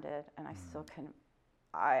reprimanded, and I still couldn't.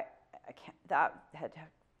 I can't. That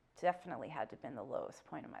definitely had to have been the lowest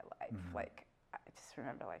point of my life. Like, I just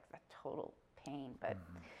remember like the total pain. But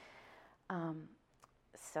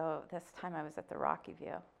so this time I was at the Rocky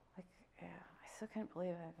View. Like, yeah, I still couldn't believe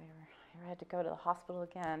it. I had to go to the hospital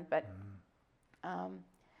again. But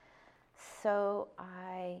so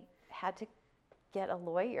I had to get a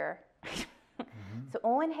lawyer. So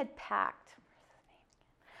Owen had packed.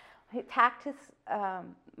 He packed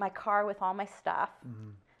my car with all my stuff.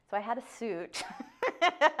 So I had a suit.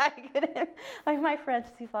 I couldn't, like my friends,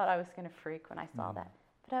 he thought I was going to freak when I saw that.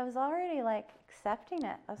 But I was already like accepting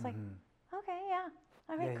it. I was like, okay, yeah,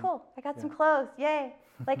 all right, cool. I got some clothes, yay.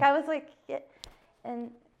 Like I was like, yeah.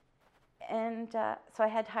 And so I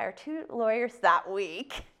had to hire 2 lawyers that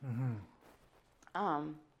week.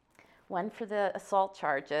 One for the assault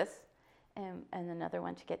charges, and another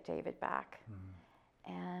one to get David back.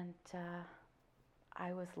 And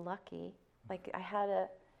I was lucky. Like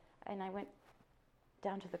I went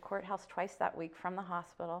down to the courthouse twice that week from the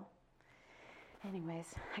hospital.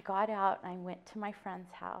 Anyways, I got out and I went to my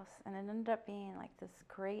friend's house, and it ended up being like this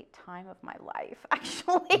great time of my life,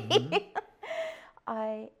 actually.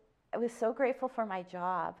 I was so grateful for my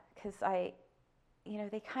job, because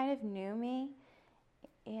they kind of knew me,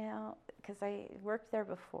 because I worked there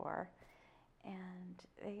before. And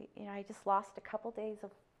I just lost a couple days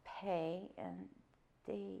of pay, and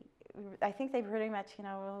I think they pretty much,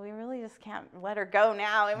 well, we really just can't let her go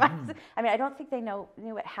now. I mean, I don't think they knew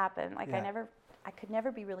what happened. Like I could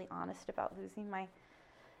never be really honest about losing my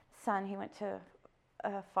son. He went to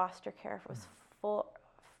foster care. It was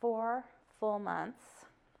 4 full months.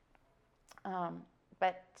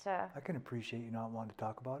 But I can appreciate you not wanting to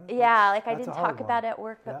talk about it. Yeah, like I didn't talk about it at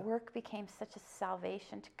work, but work became such a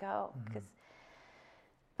salvation to go.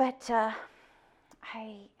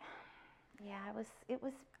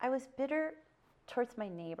 I was bitter towards my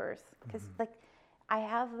neighbors, because like I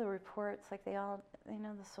have the reports, like they all,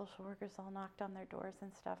 the social workers all knocked on their doors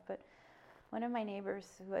and stuff. But one of my neighbors,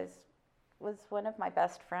 who was one of my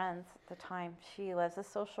best friends at the time, she was a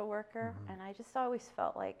social worker, and I just always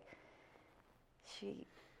felt like she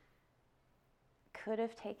could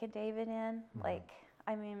have taken David in. Like,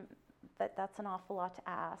 I mean, that's an awful lot to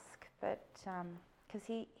ask, but because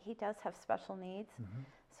he does have special needs,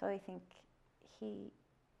 so I think he's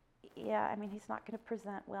not going to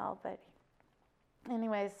present well. But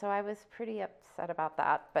anyways, so I was pretty upset about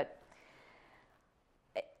that.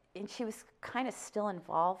 And she was kind of still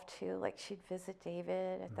involved too. Like, she'd visit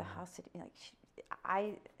David at the house.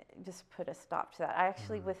 I just put a stop to that. I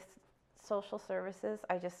actually, with social services,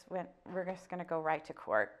 I just went, we're just going to go right to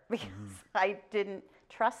court, because I didn't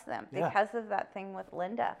trust them because of that thing with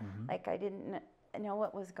Linda. Like, I didn't know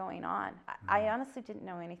what was going on. I honestly didn't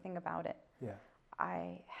know anything about it. Yeah.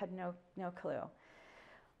 I had no clue.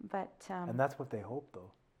 But and that's what they hope,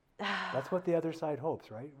 though. That's what the other side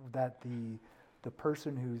hopes, right? That the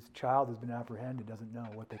person whose child has been apprehended doesn't know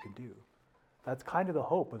what they can do. That's kind of the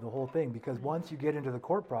hope of the whole thing, because once you get into the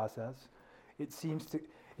court process, it seems to,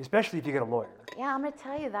 especially if you get a lawyer. Yeah, I'm going to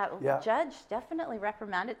tell you that judge definitely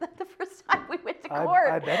reprimanded them the first time we went to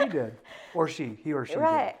court. I bet he did. Or he or she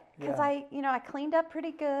right. did. Because I cleaned up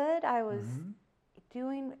pretty good. I was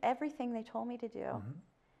doing everything they told me to do.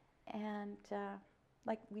 And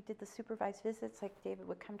like, we did the supervised visits. Like, David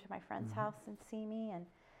would come to my friend's house and see me. And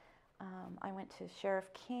I went to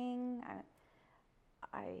Sheriff King.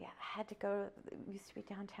 I had to go, it used to be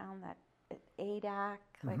downtown, that ADAC,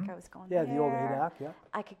 like I was going there. Yeah, the old ADAC, yeah.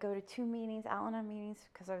 I could go to 2 meetings, Al-Anon meetings,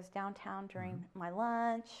 because I was downtown during my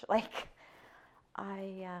lunch. Like,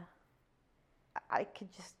 I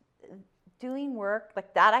could just, doing work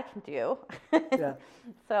like that I can do. Yeah.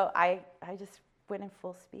 So I just went in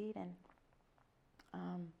full speed, and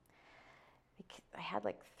I had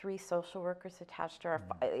like 3 social workers attached to our,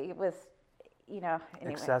 it was, anyway.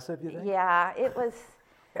 Excessive, you think? Yeah, it was.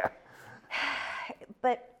 Yeah.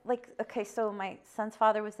 But like, okay, so my son's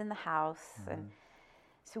father was in the house, and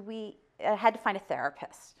so I had to find a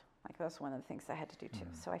therapist. Like, that was one of the things I had to do too.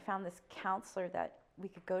 So I found this counselor that we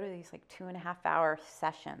could go to these like 2.5-hour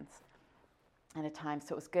sessions at a time.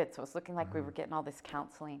 So it was good. So it was looking like we were getting all this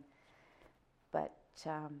counseling. But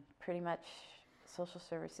pretty much social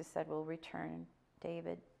services said, we'll return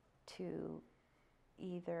David to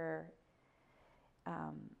either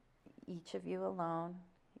each of you alone,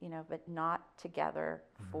 you know, but not together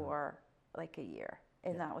for like a year.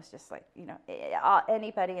 And that was just like, you know,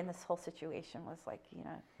 anybody in this whole situation was like, you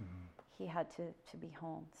know, he had to be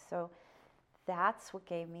home. So that's what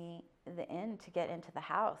gave me the in to get into the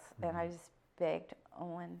house. And I just begged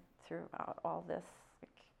Owen throughout all this,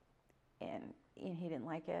 like, and he didn't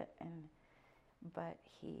like it. But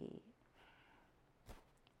he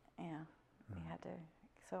had to.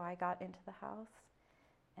 So I got into the house,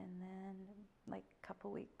 and then like a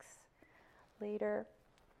couple weeks later,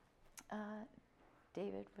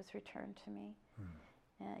 David was returned to me.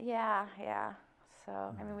 Yeah. So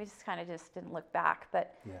I mean, we just kind of just didn't look back.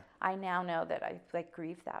 But I now know that I like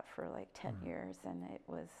grieved that for like 10 years, and it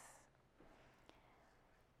was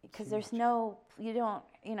because there's no,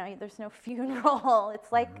 there's no funeral.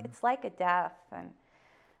 It's like a death, and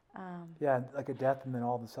yeah, like a death, and then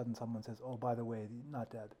all of a sudden someone says, "Oh, by the way, not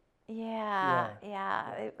dead." Yeah.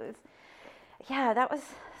 It was, that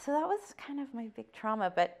was kind of my big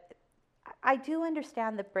trauma. But I do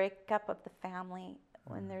understand the breakup of the family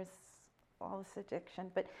when there's all this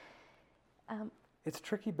addiction. But it's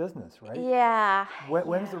tricky business, right? Yeah.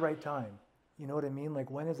 When's the right time? You know what I mean? Like,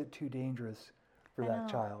 when is it too dangerous for that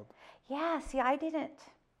child? Yeah. See, I didn't.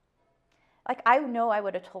 Like, I know I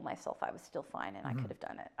would have told myself I was still fine and I could have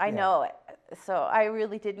done it. I know it. So I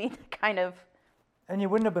really did need to kind of. And you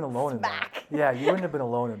wouldn't have been alone in that. Yeah, you wouldn't have been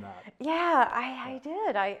alone in that. Yeah, I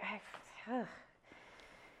did.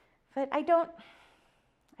 But I don't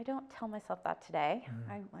tell myself that today.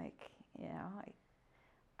 I'm like,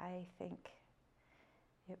 I think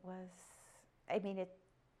it was. I mean, it.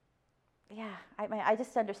 Yeah, I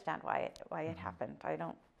just understand why it happened.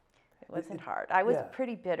 It wasn't hard. I was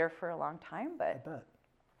pretty bitter for a long time, but. I bet.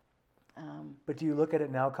 But do you look at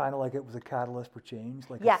it now kind of like it was a catalyst for change,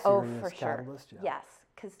 like a serious for catalyst? Sure. Yes,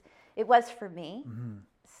 because it was for me.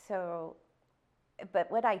 So,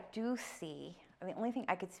 but what I do see, I mean, the only thing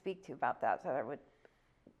I could speak to about that I would,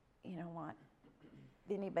 want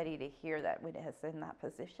anybody to hear that is in that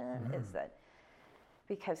position is that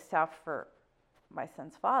because for my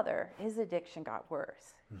son's father, his addiction got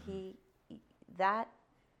worse. He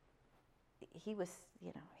was,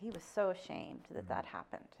 he was so ashamed that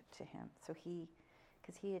happened to him. So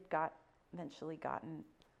because he had eventually gotten,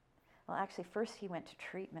 well, actually, first he went to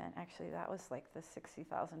treatment. Actually, that was like the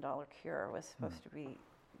 $60,000 cure was supposed to be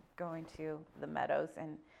going to the Meadows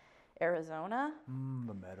in Arizona.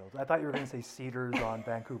 The Meadows. I thought you were going to say Cedars on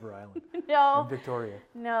Vancouver Island. No. In Victoria.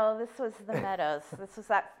 No, this was the Meadows. This was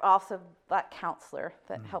that counselor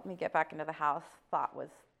that helped me get back into the house thought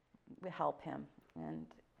would help him. And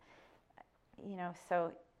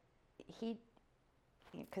so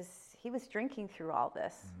because he was drinking through all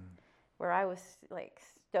this, where I was like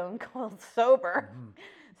stone cold sober.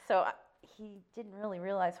 So he didn't really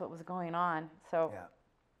realize what was going on. So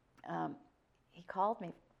he called me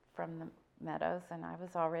from the Meadows, and I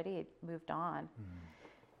was already moved on.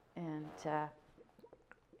 And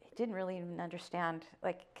he didn't really even understand,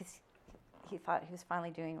 because he thought he was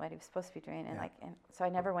finally doing what he was supposed to be doing, and and so I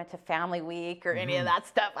never went to Family Week or any of that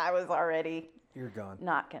stuff. I was already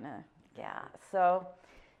not gonna. So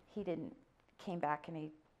he came back, and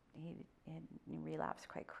he relapsed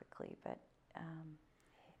quite quickly. But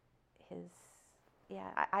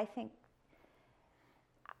I think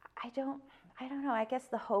I don't know. I guess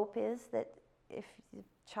the hope is that if the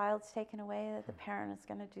child's taken away, that the parent is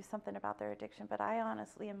going to do something about their addiction. But I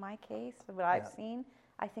honestly, in my case, what I've seen,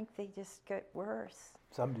 I think they just get worse.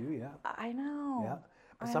 Some do, yeah. I know. Yeah,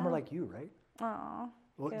 but some are like you, right? Oh.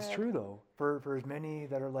 Well, good. It's true though. For as many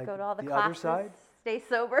that are like go to all the other side, stay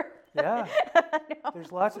sober. Yeah.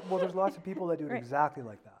 There's lots of people that do it exactly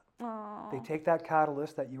like that. Aww. They take that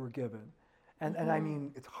catalyst that you were given. And I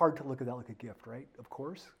mean, it's hard to look at that like a gift, right? Of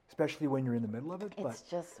course, especially when you're in the middle of it. It's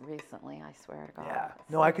just recently, I swear to God. Yeah.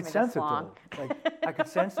 No, I could sense it though. Like I could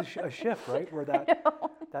sense a shift, right? Where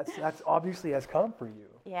that's obviously has come for you.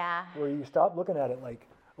 Yeah. Where you stop looking at it like,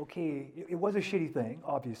 okay, it was a shitty thing,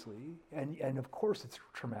 obviously, and of course it's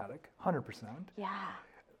traumatic, 100%. Yeah.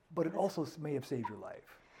 But it also may have saved your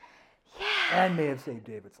life. Yeah. And may have saved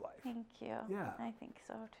David's life. Thank you. Yeah. I think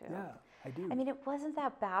so too. Yeah, I do. I mean, it wasn't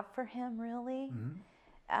that bad for him, really.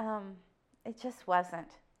 It just wasn't.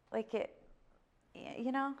 Like it,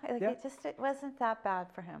 it wasn't that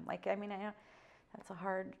bad for him. Like, I mean, I know that's a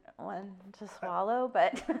hard one to swallow,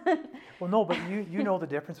 but. Well, no, but you know the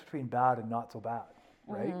difference between bad and not so bad,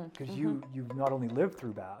 right? Because you've not only lived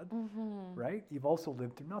through bad, right? You've also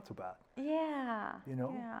lived through not so bad. Yeah. You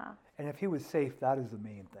know? Yeah. And if he was safe, that is the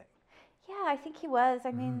main thing. Yeah, I think he was.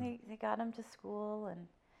 I mean, they got him to school, and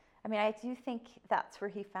I mean, I do think that's where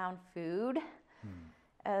he found food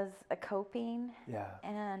as a coping. Yeah.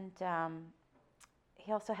 And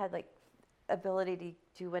he also had like ability to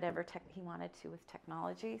do whatever he wanted to with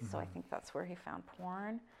technology. So I think that's where he found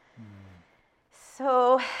porn.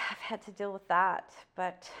 So I've had to deal with that,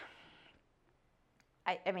 but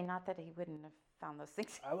I mean, not that he wouldn't have found those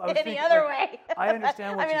things any other way. I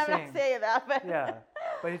understand what you're saying. I'm not saying that, but Yeah,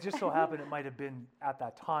 but it just so happened it might have been at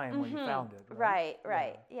that time when he found it. Right.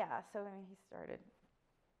 Right. Yeah. So I mean, he started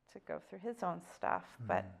to go through his own stuff,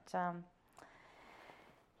 but yeah.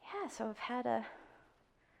 So I've had a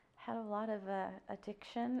lot of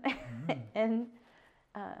addiction and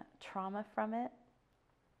trauma from it.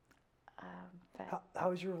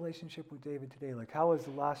 How is your relationship with David today? Like, how has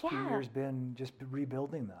the last few years been just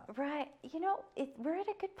rebuilding that? Right. You know, we're at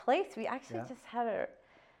a good place. We actually just had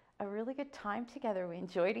a really good time together. We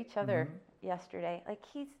enjoyed each other yesterday. Like,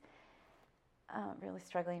 he's really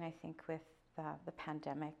struggling, I think, with the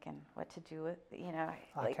pandemic and what to do with, you know.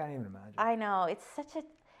 I can't even imagine. I know. It's such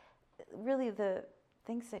really the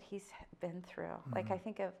things that he's been through. Like, I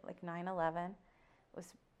think of like 9/11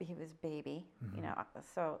 he was baby, you know,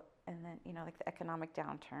 so, and then, you know, like the economic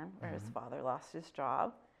downturn where his father lost his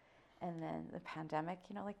job, and then the pandemic,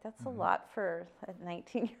 you know, like that's a lot for a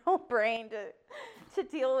 19-year-old brain to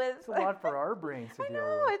deal with. It's a lot for our brains to deal with. I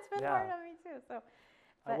know, it's been hard on me too. So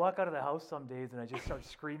I walk out of the house some days and I just start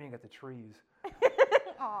screaming at the trees.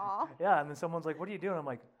 Aw. Yeah, and then someone's like, "What are you doing?" I'm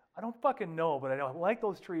like, "I don't fucking know, but I don't like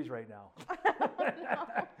those trees right now."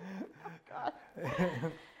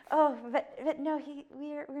 Oh, but no,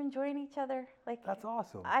 we're enjoying each other. Like, that's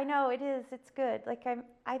awesome. I know it is. It's good. Like,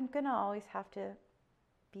 I'm gonna always have to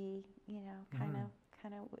be, you know, kind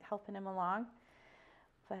of helping him along.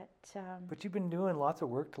 But you've been doing lots of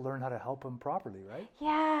work to learn how to help him properly, right?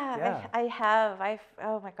 Yeah. I have.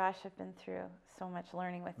 Oh my gosh, I've been through so much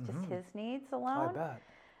learning with just his needs alone. I bet.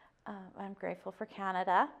 I'm grateful for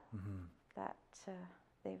Canada that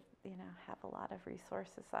they, you know, have a lot of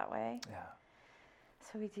resources that way. Yeah.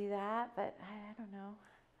 So we do that, but I don't know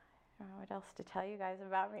what else to tell you guys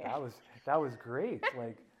about me. That was great.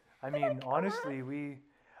 Like, I mean, honestly,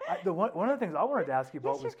 one of the things I wanted to ask you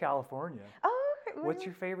about was California. Oh, what's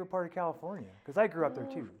your favorite part of California? Because I grew up there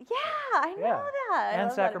too. Yeah, I know that.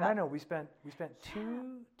 And Sacramento. We spent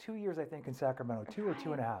 2 years, I think, in Sacramento, 2 or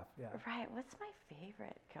 2.5. Yeah. Right. What's my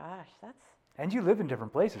favorite? Gosh, that's. And you live in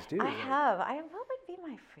different places too. I have. What would be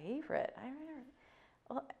my favorite?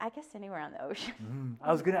 Well, I guess anywhere on the ocean.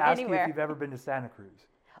 I was going to ask you if you've ever been to Santa Cruz.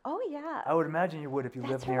 Oh, yeah. I would imagine you would if you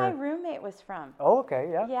lived near. That's where my roommate was from. Oh, okay,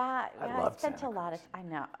 yeah. Yeah, I spent Santa a lot of. I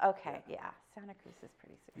know. Okay, yeah. Santa Cruz is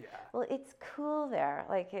pretty sweet. Yeah. Well, it's cool there.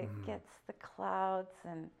 Like, it gets the clouds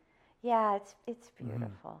and, yeah, it's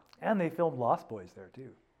beautiful. And they filmed Lost Boys there too.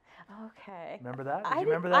 Okay. Remember that? Did you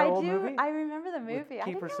remember that old movie? I remember the movie. With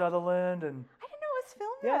Kiefer Sutherland and. I didn't know it was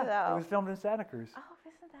filmed there though. It was filmed in Santa Cruz. Oh,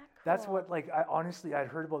 isn't that cool? That's what, like, I'd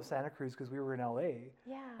heard about Santa Cruz because we were in LA.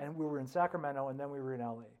 Yeah. And we were in Sacramento and then we were in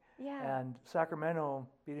LA. Yeah. And Sacramento,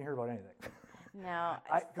 you didn't hear about anything. No,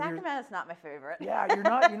 Sacramento's not my favorite. Yeah, you're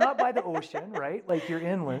not by the ocean, right? Like, you're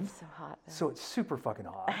inland. It's so hot there. So it's super fucking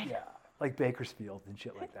hot. Yeah. Like Bakersfield and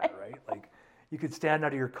shit like that, right? Like, you could stand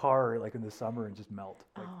out of your car like in the summer and just melt.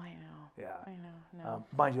 Like, oh, I know. Yeah. I know. No.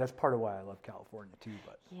 Mind you, that's part of why I love California too.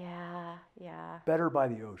 But yeah. Better by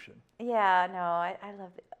the ocean. Yeah, no, I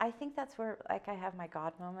love it. I think that's where, like, I have my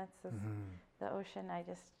God moments is the ocean. I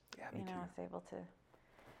just, you know, was able to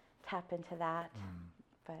tap into that.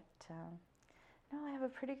 But no, I have a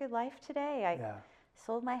pretty good life today. I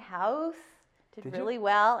sold my house, did really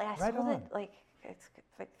well. I sold it like it's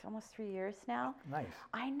like almost 3 years now. Nice.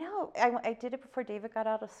 I know. I did it before David got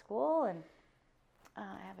out of school, and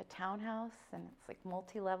I have a townhouse, and it's like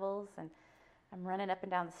multi-levels, and I'm running up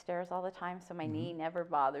and down the stairs all the time, so my knee never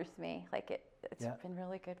bothers me. Like it's been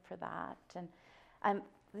really good for that. And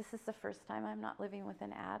this is the first time I'm not living with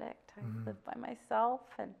an addict. I live by myself,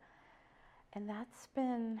 and that's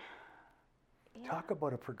been. Yeah. Talk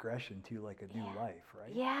about a progression to like a new life,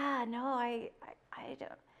 right? Yeah, no, I don't know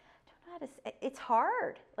how to say. It's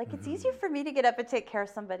hard. Like, it's easier for me to get up and take care of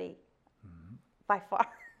somebody by far.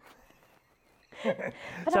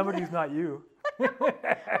 Somebody who's not you. I know, but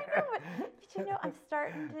you know, I'm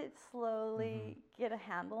starting to slowly get a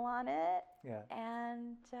handle on it. Yeah.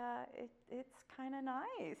 And it's kind of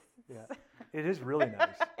nice. Yeah. It is really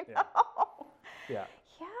nice. I know. Yeah.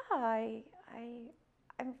 Yeah,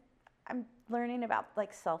 I'm learning about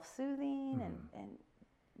like self-soothing and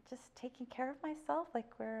just taking care of myself, like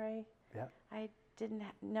where I didn't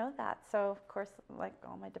know that. So of course, like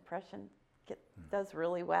all my depression does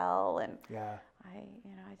really well, and Yeah.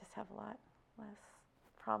 I just have a lot less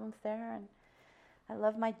problems there, and I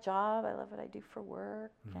love my job. I love what I do for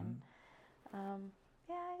work, and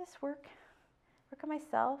I just work on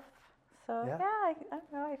myself. So Yeah. I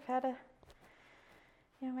don't know. I've had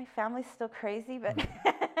my family's still crazy, but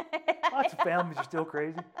Lots of families are still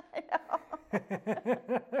crazy.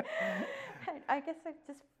 I guess I've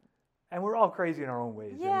just. And we're all crazy in our own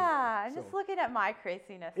ways. Yeah, anyway, I'm just so. looking at my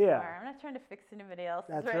craziness Yeah. more. I'm not trying to fix anybody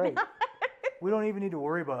else's That's right right. now. We don't even need to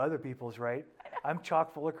worry about other people's, right? I'm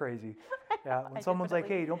chock full of crazy. Yeah, when I someone's like,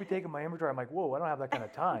 definitely- hey, don't be taking my inventory, I'm like, whoa, I don't have that kind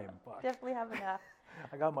of time. But Definitely have enough.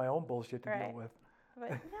 I got my own bullshit to Right. deal with. But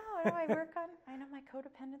no, I work on. I know my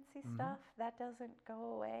codependency stuff. That doesn't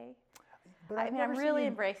go away. But I I've mean, I'm never seen really you-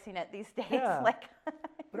 embracing it these days. Yeah. Like.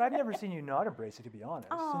 But I've never seen you not embrace it, to be honest,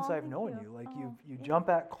 since Oh, I've thank known you. you. Like Oh, you yeah. jump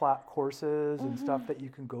at courses and stuff that you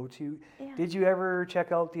can go to. Yeah. Did you ever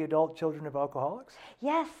check out the Adult Children of Alcoholics?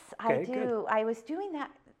 Yes, Okay, I do. good. I was doing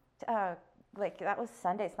that. Like that was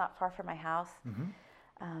Sunday. It's not far from my house.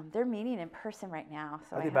 They're meeting in person right now.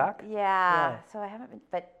 So Are I they haven't- back? Yeah, Yeah. So I haven't been.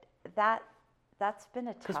 But that's been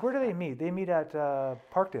a tough. Because where do they one. meet? They meet at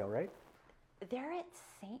Parkdale, right? They're at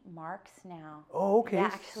St. Mark's now. Oh, okay. Yeah,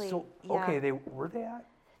 actually, So, yeah. okay, were they at?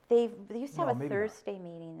 They used to No, have a maybe not. Thursday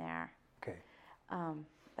meeting there. Okay.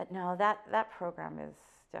 But no, that program is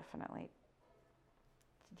definitely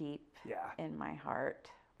deep Yeah. in my heart.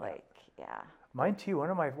 Like, yeah. Mine too. One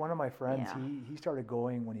of my friends, Yeah. he started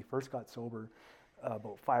going when he first got sober,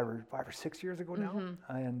 about 5 or 6 years ago now,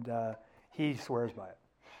 Mm-hmm. and he swears by it.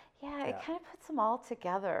 Yeah, it Yeah. kind of puts them all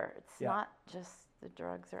together. It's Yeah. not just the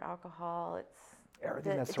drugs or alcohol. It's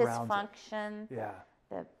Everything the that surrounds it. dysfunction, Yeah.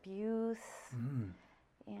 the abuse. Mm.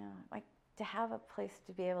 Like to have a place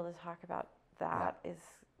to be able to talk about that is,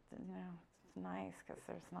 it's nice because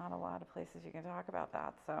there's not a lot of places you can talk about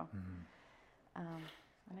that. So, and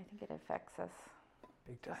I think it affects us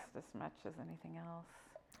Big time. just as much as anything else.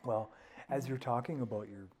 Well, as you're talking about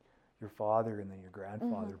your father and then your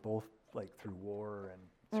grandfather, Mm-hmm. both like through war and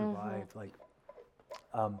survived, like,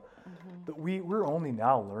 but we're only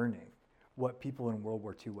now learning what people in World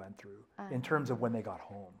War II went through in terms of when they got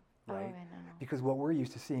home, Oh, right? I know. Because what we're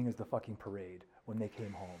used to seeing is the fucking parade when they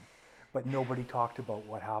came home, but nobody talked about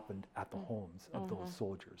what happened at the homes of those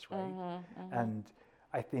soldiers, right? And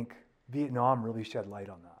I think Vietnam really shed light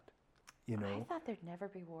on that. You know, I thought there'd never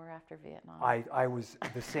be war after Vietnam. I was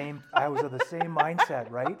the same. I was of the same mindset,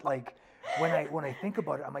 right? Like when I think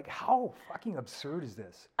about it, I'm like, how fucking absurd is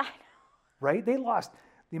this? I know. Right?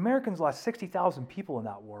 The Americans lost 60,000 people in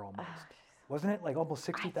that war almost, wasn't it? Like almost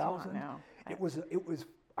 60,000. know. It was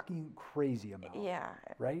fucking crazy amount. Yeah.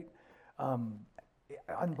 Right?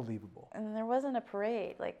 Unbelievable. And there wasn't a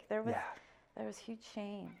parade. Like there was, Yeah. there was huge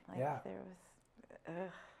shame. Like Yeah. there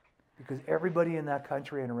was, Because everybody in that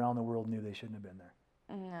country and around the world knew they shouldn't have been there.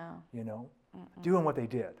 no. You know, doing what they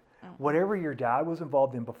did. Whatever your dad was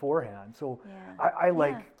involved in beforehand. So I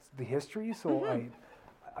like the history. So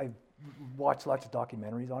I watched lots of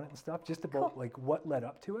documentaries on it and stuff, just about like what led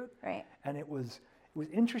up to it. Right. And it was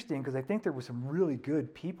interesting because I think there were some really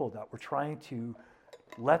good people that were trying to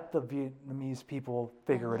let the Vietnamese people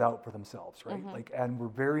figure it out for themselves, right? Like, and we're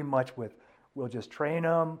very much with, we'll just train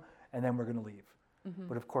them and then we're going to leave.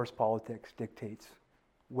 But of course, politics dictates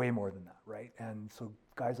way more than that, right? And so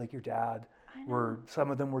guys like your dad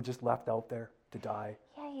some of them were just left out there to die.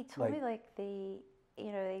 Yeah, he told Like- me like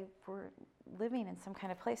they were living in some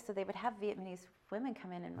kind of place, so they would have Vietnamese women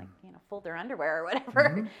come in and like fold their underwear or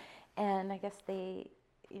whatever, and I guess they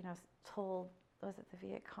told, was it the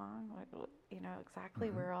Viet Cong, exactly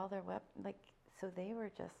where all their so they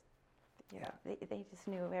were just they just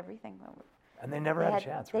knew everything. And they never had a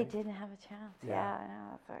chance, right? They didn't have a chance. Yeah. Yeah, I know.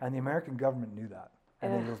 That's right. And the American government knew that.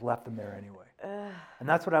 And they just left them there anyway. And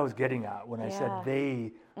that's what I was getting at when I said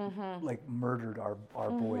they like murdered our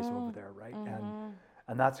boys over there, right?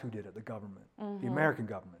 And that's who did it, the government, the American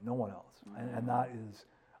government, no one else. And that is,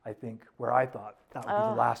 I think, where I thought that would be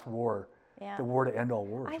the last war, Yeah. the war to end all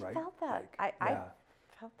wars, I right? felt that. Like, I yeah.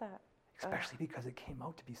 felt that. Especially because it came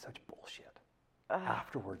out to be such bullshit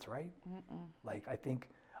afterwards, right? Like, I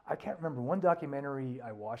can't remember one documentary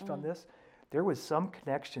I watched on this. There was some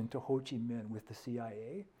connection to Ho Chi Minh with the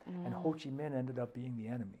CIA, and Ho Chi Minh ended up being the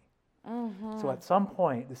enemy. So at some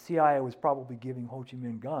point, the CIA was probably giving Ho Chi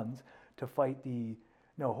Minh guns to fight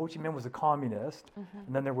Ho Chi Minh was a communist,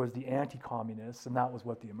 and then there was the anti-communists, and that was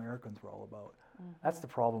what the Americans were all about. That's the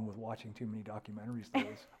problem with watching too many documentaries, though,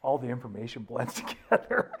 is all the information blends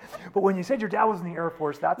together. But when you said your dad was in the Air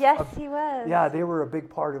Force, that's Yes, he was. yeah, they were a big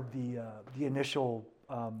part of the initial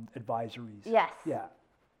advisories. Yes. Yeah,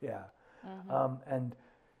 yeah.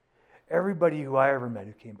 everybody who I ever met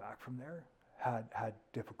who came back from there had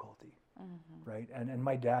difficulty, right? And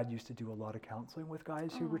my dad used to do a lot of counseling with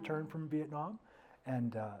guys who returned from Vietnam,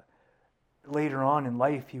 and later on in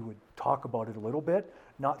life he would talk about it a little bit,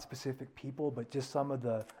 not specific people, but just some of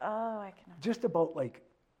the just about like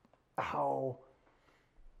how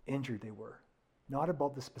injured they were, not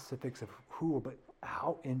about the specifics of who, but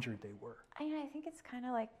how injured they were. I think it's kind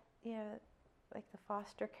of like, you know, like the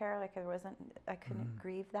foster care, like I couldn't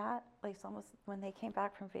grieve that. Like it's almost when they came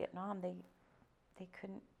back from Vietnam, they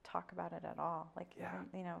couldn't talk about it at all. Like,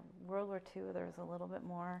 you know, World War II, there was a little bit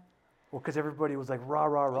more. Well, because everybody was like, rah,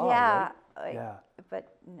 rah, rah, yeah, right? like,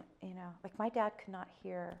 but, you know, like my dad could not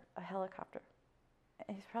hear a helicopter.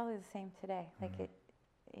 He's probably the same today. Like it's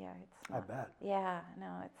not. I bet. Yeah, no,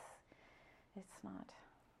 it's not.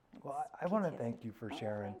 Well, I want to thank you for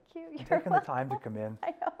sharing. Thank you. And taking the time to come in.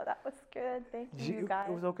 I know, that was good. Thank you, guys.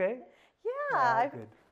 It was okay? Yeah, good.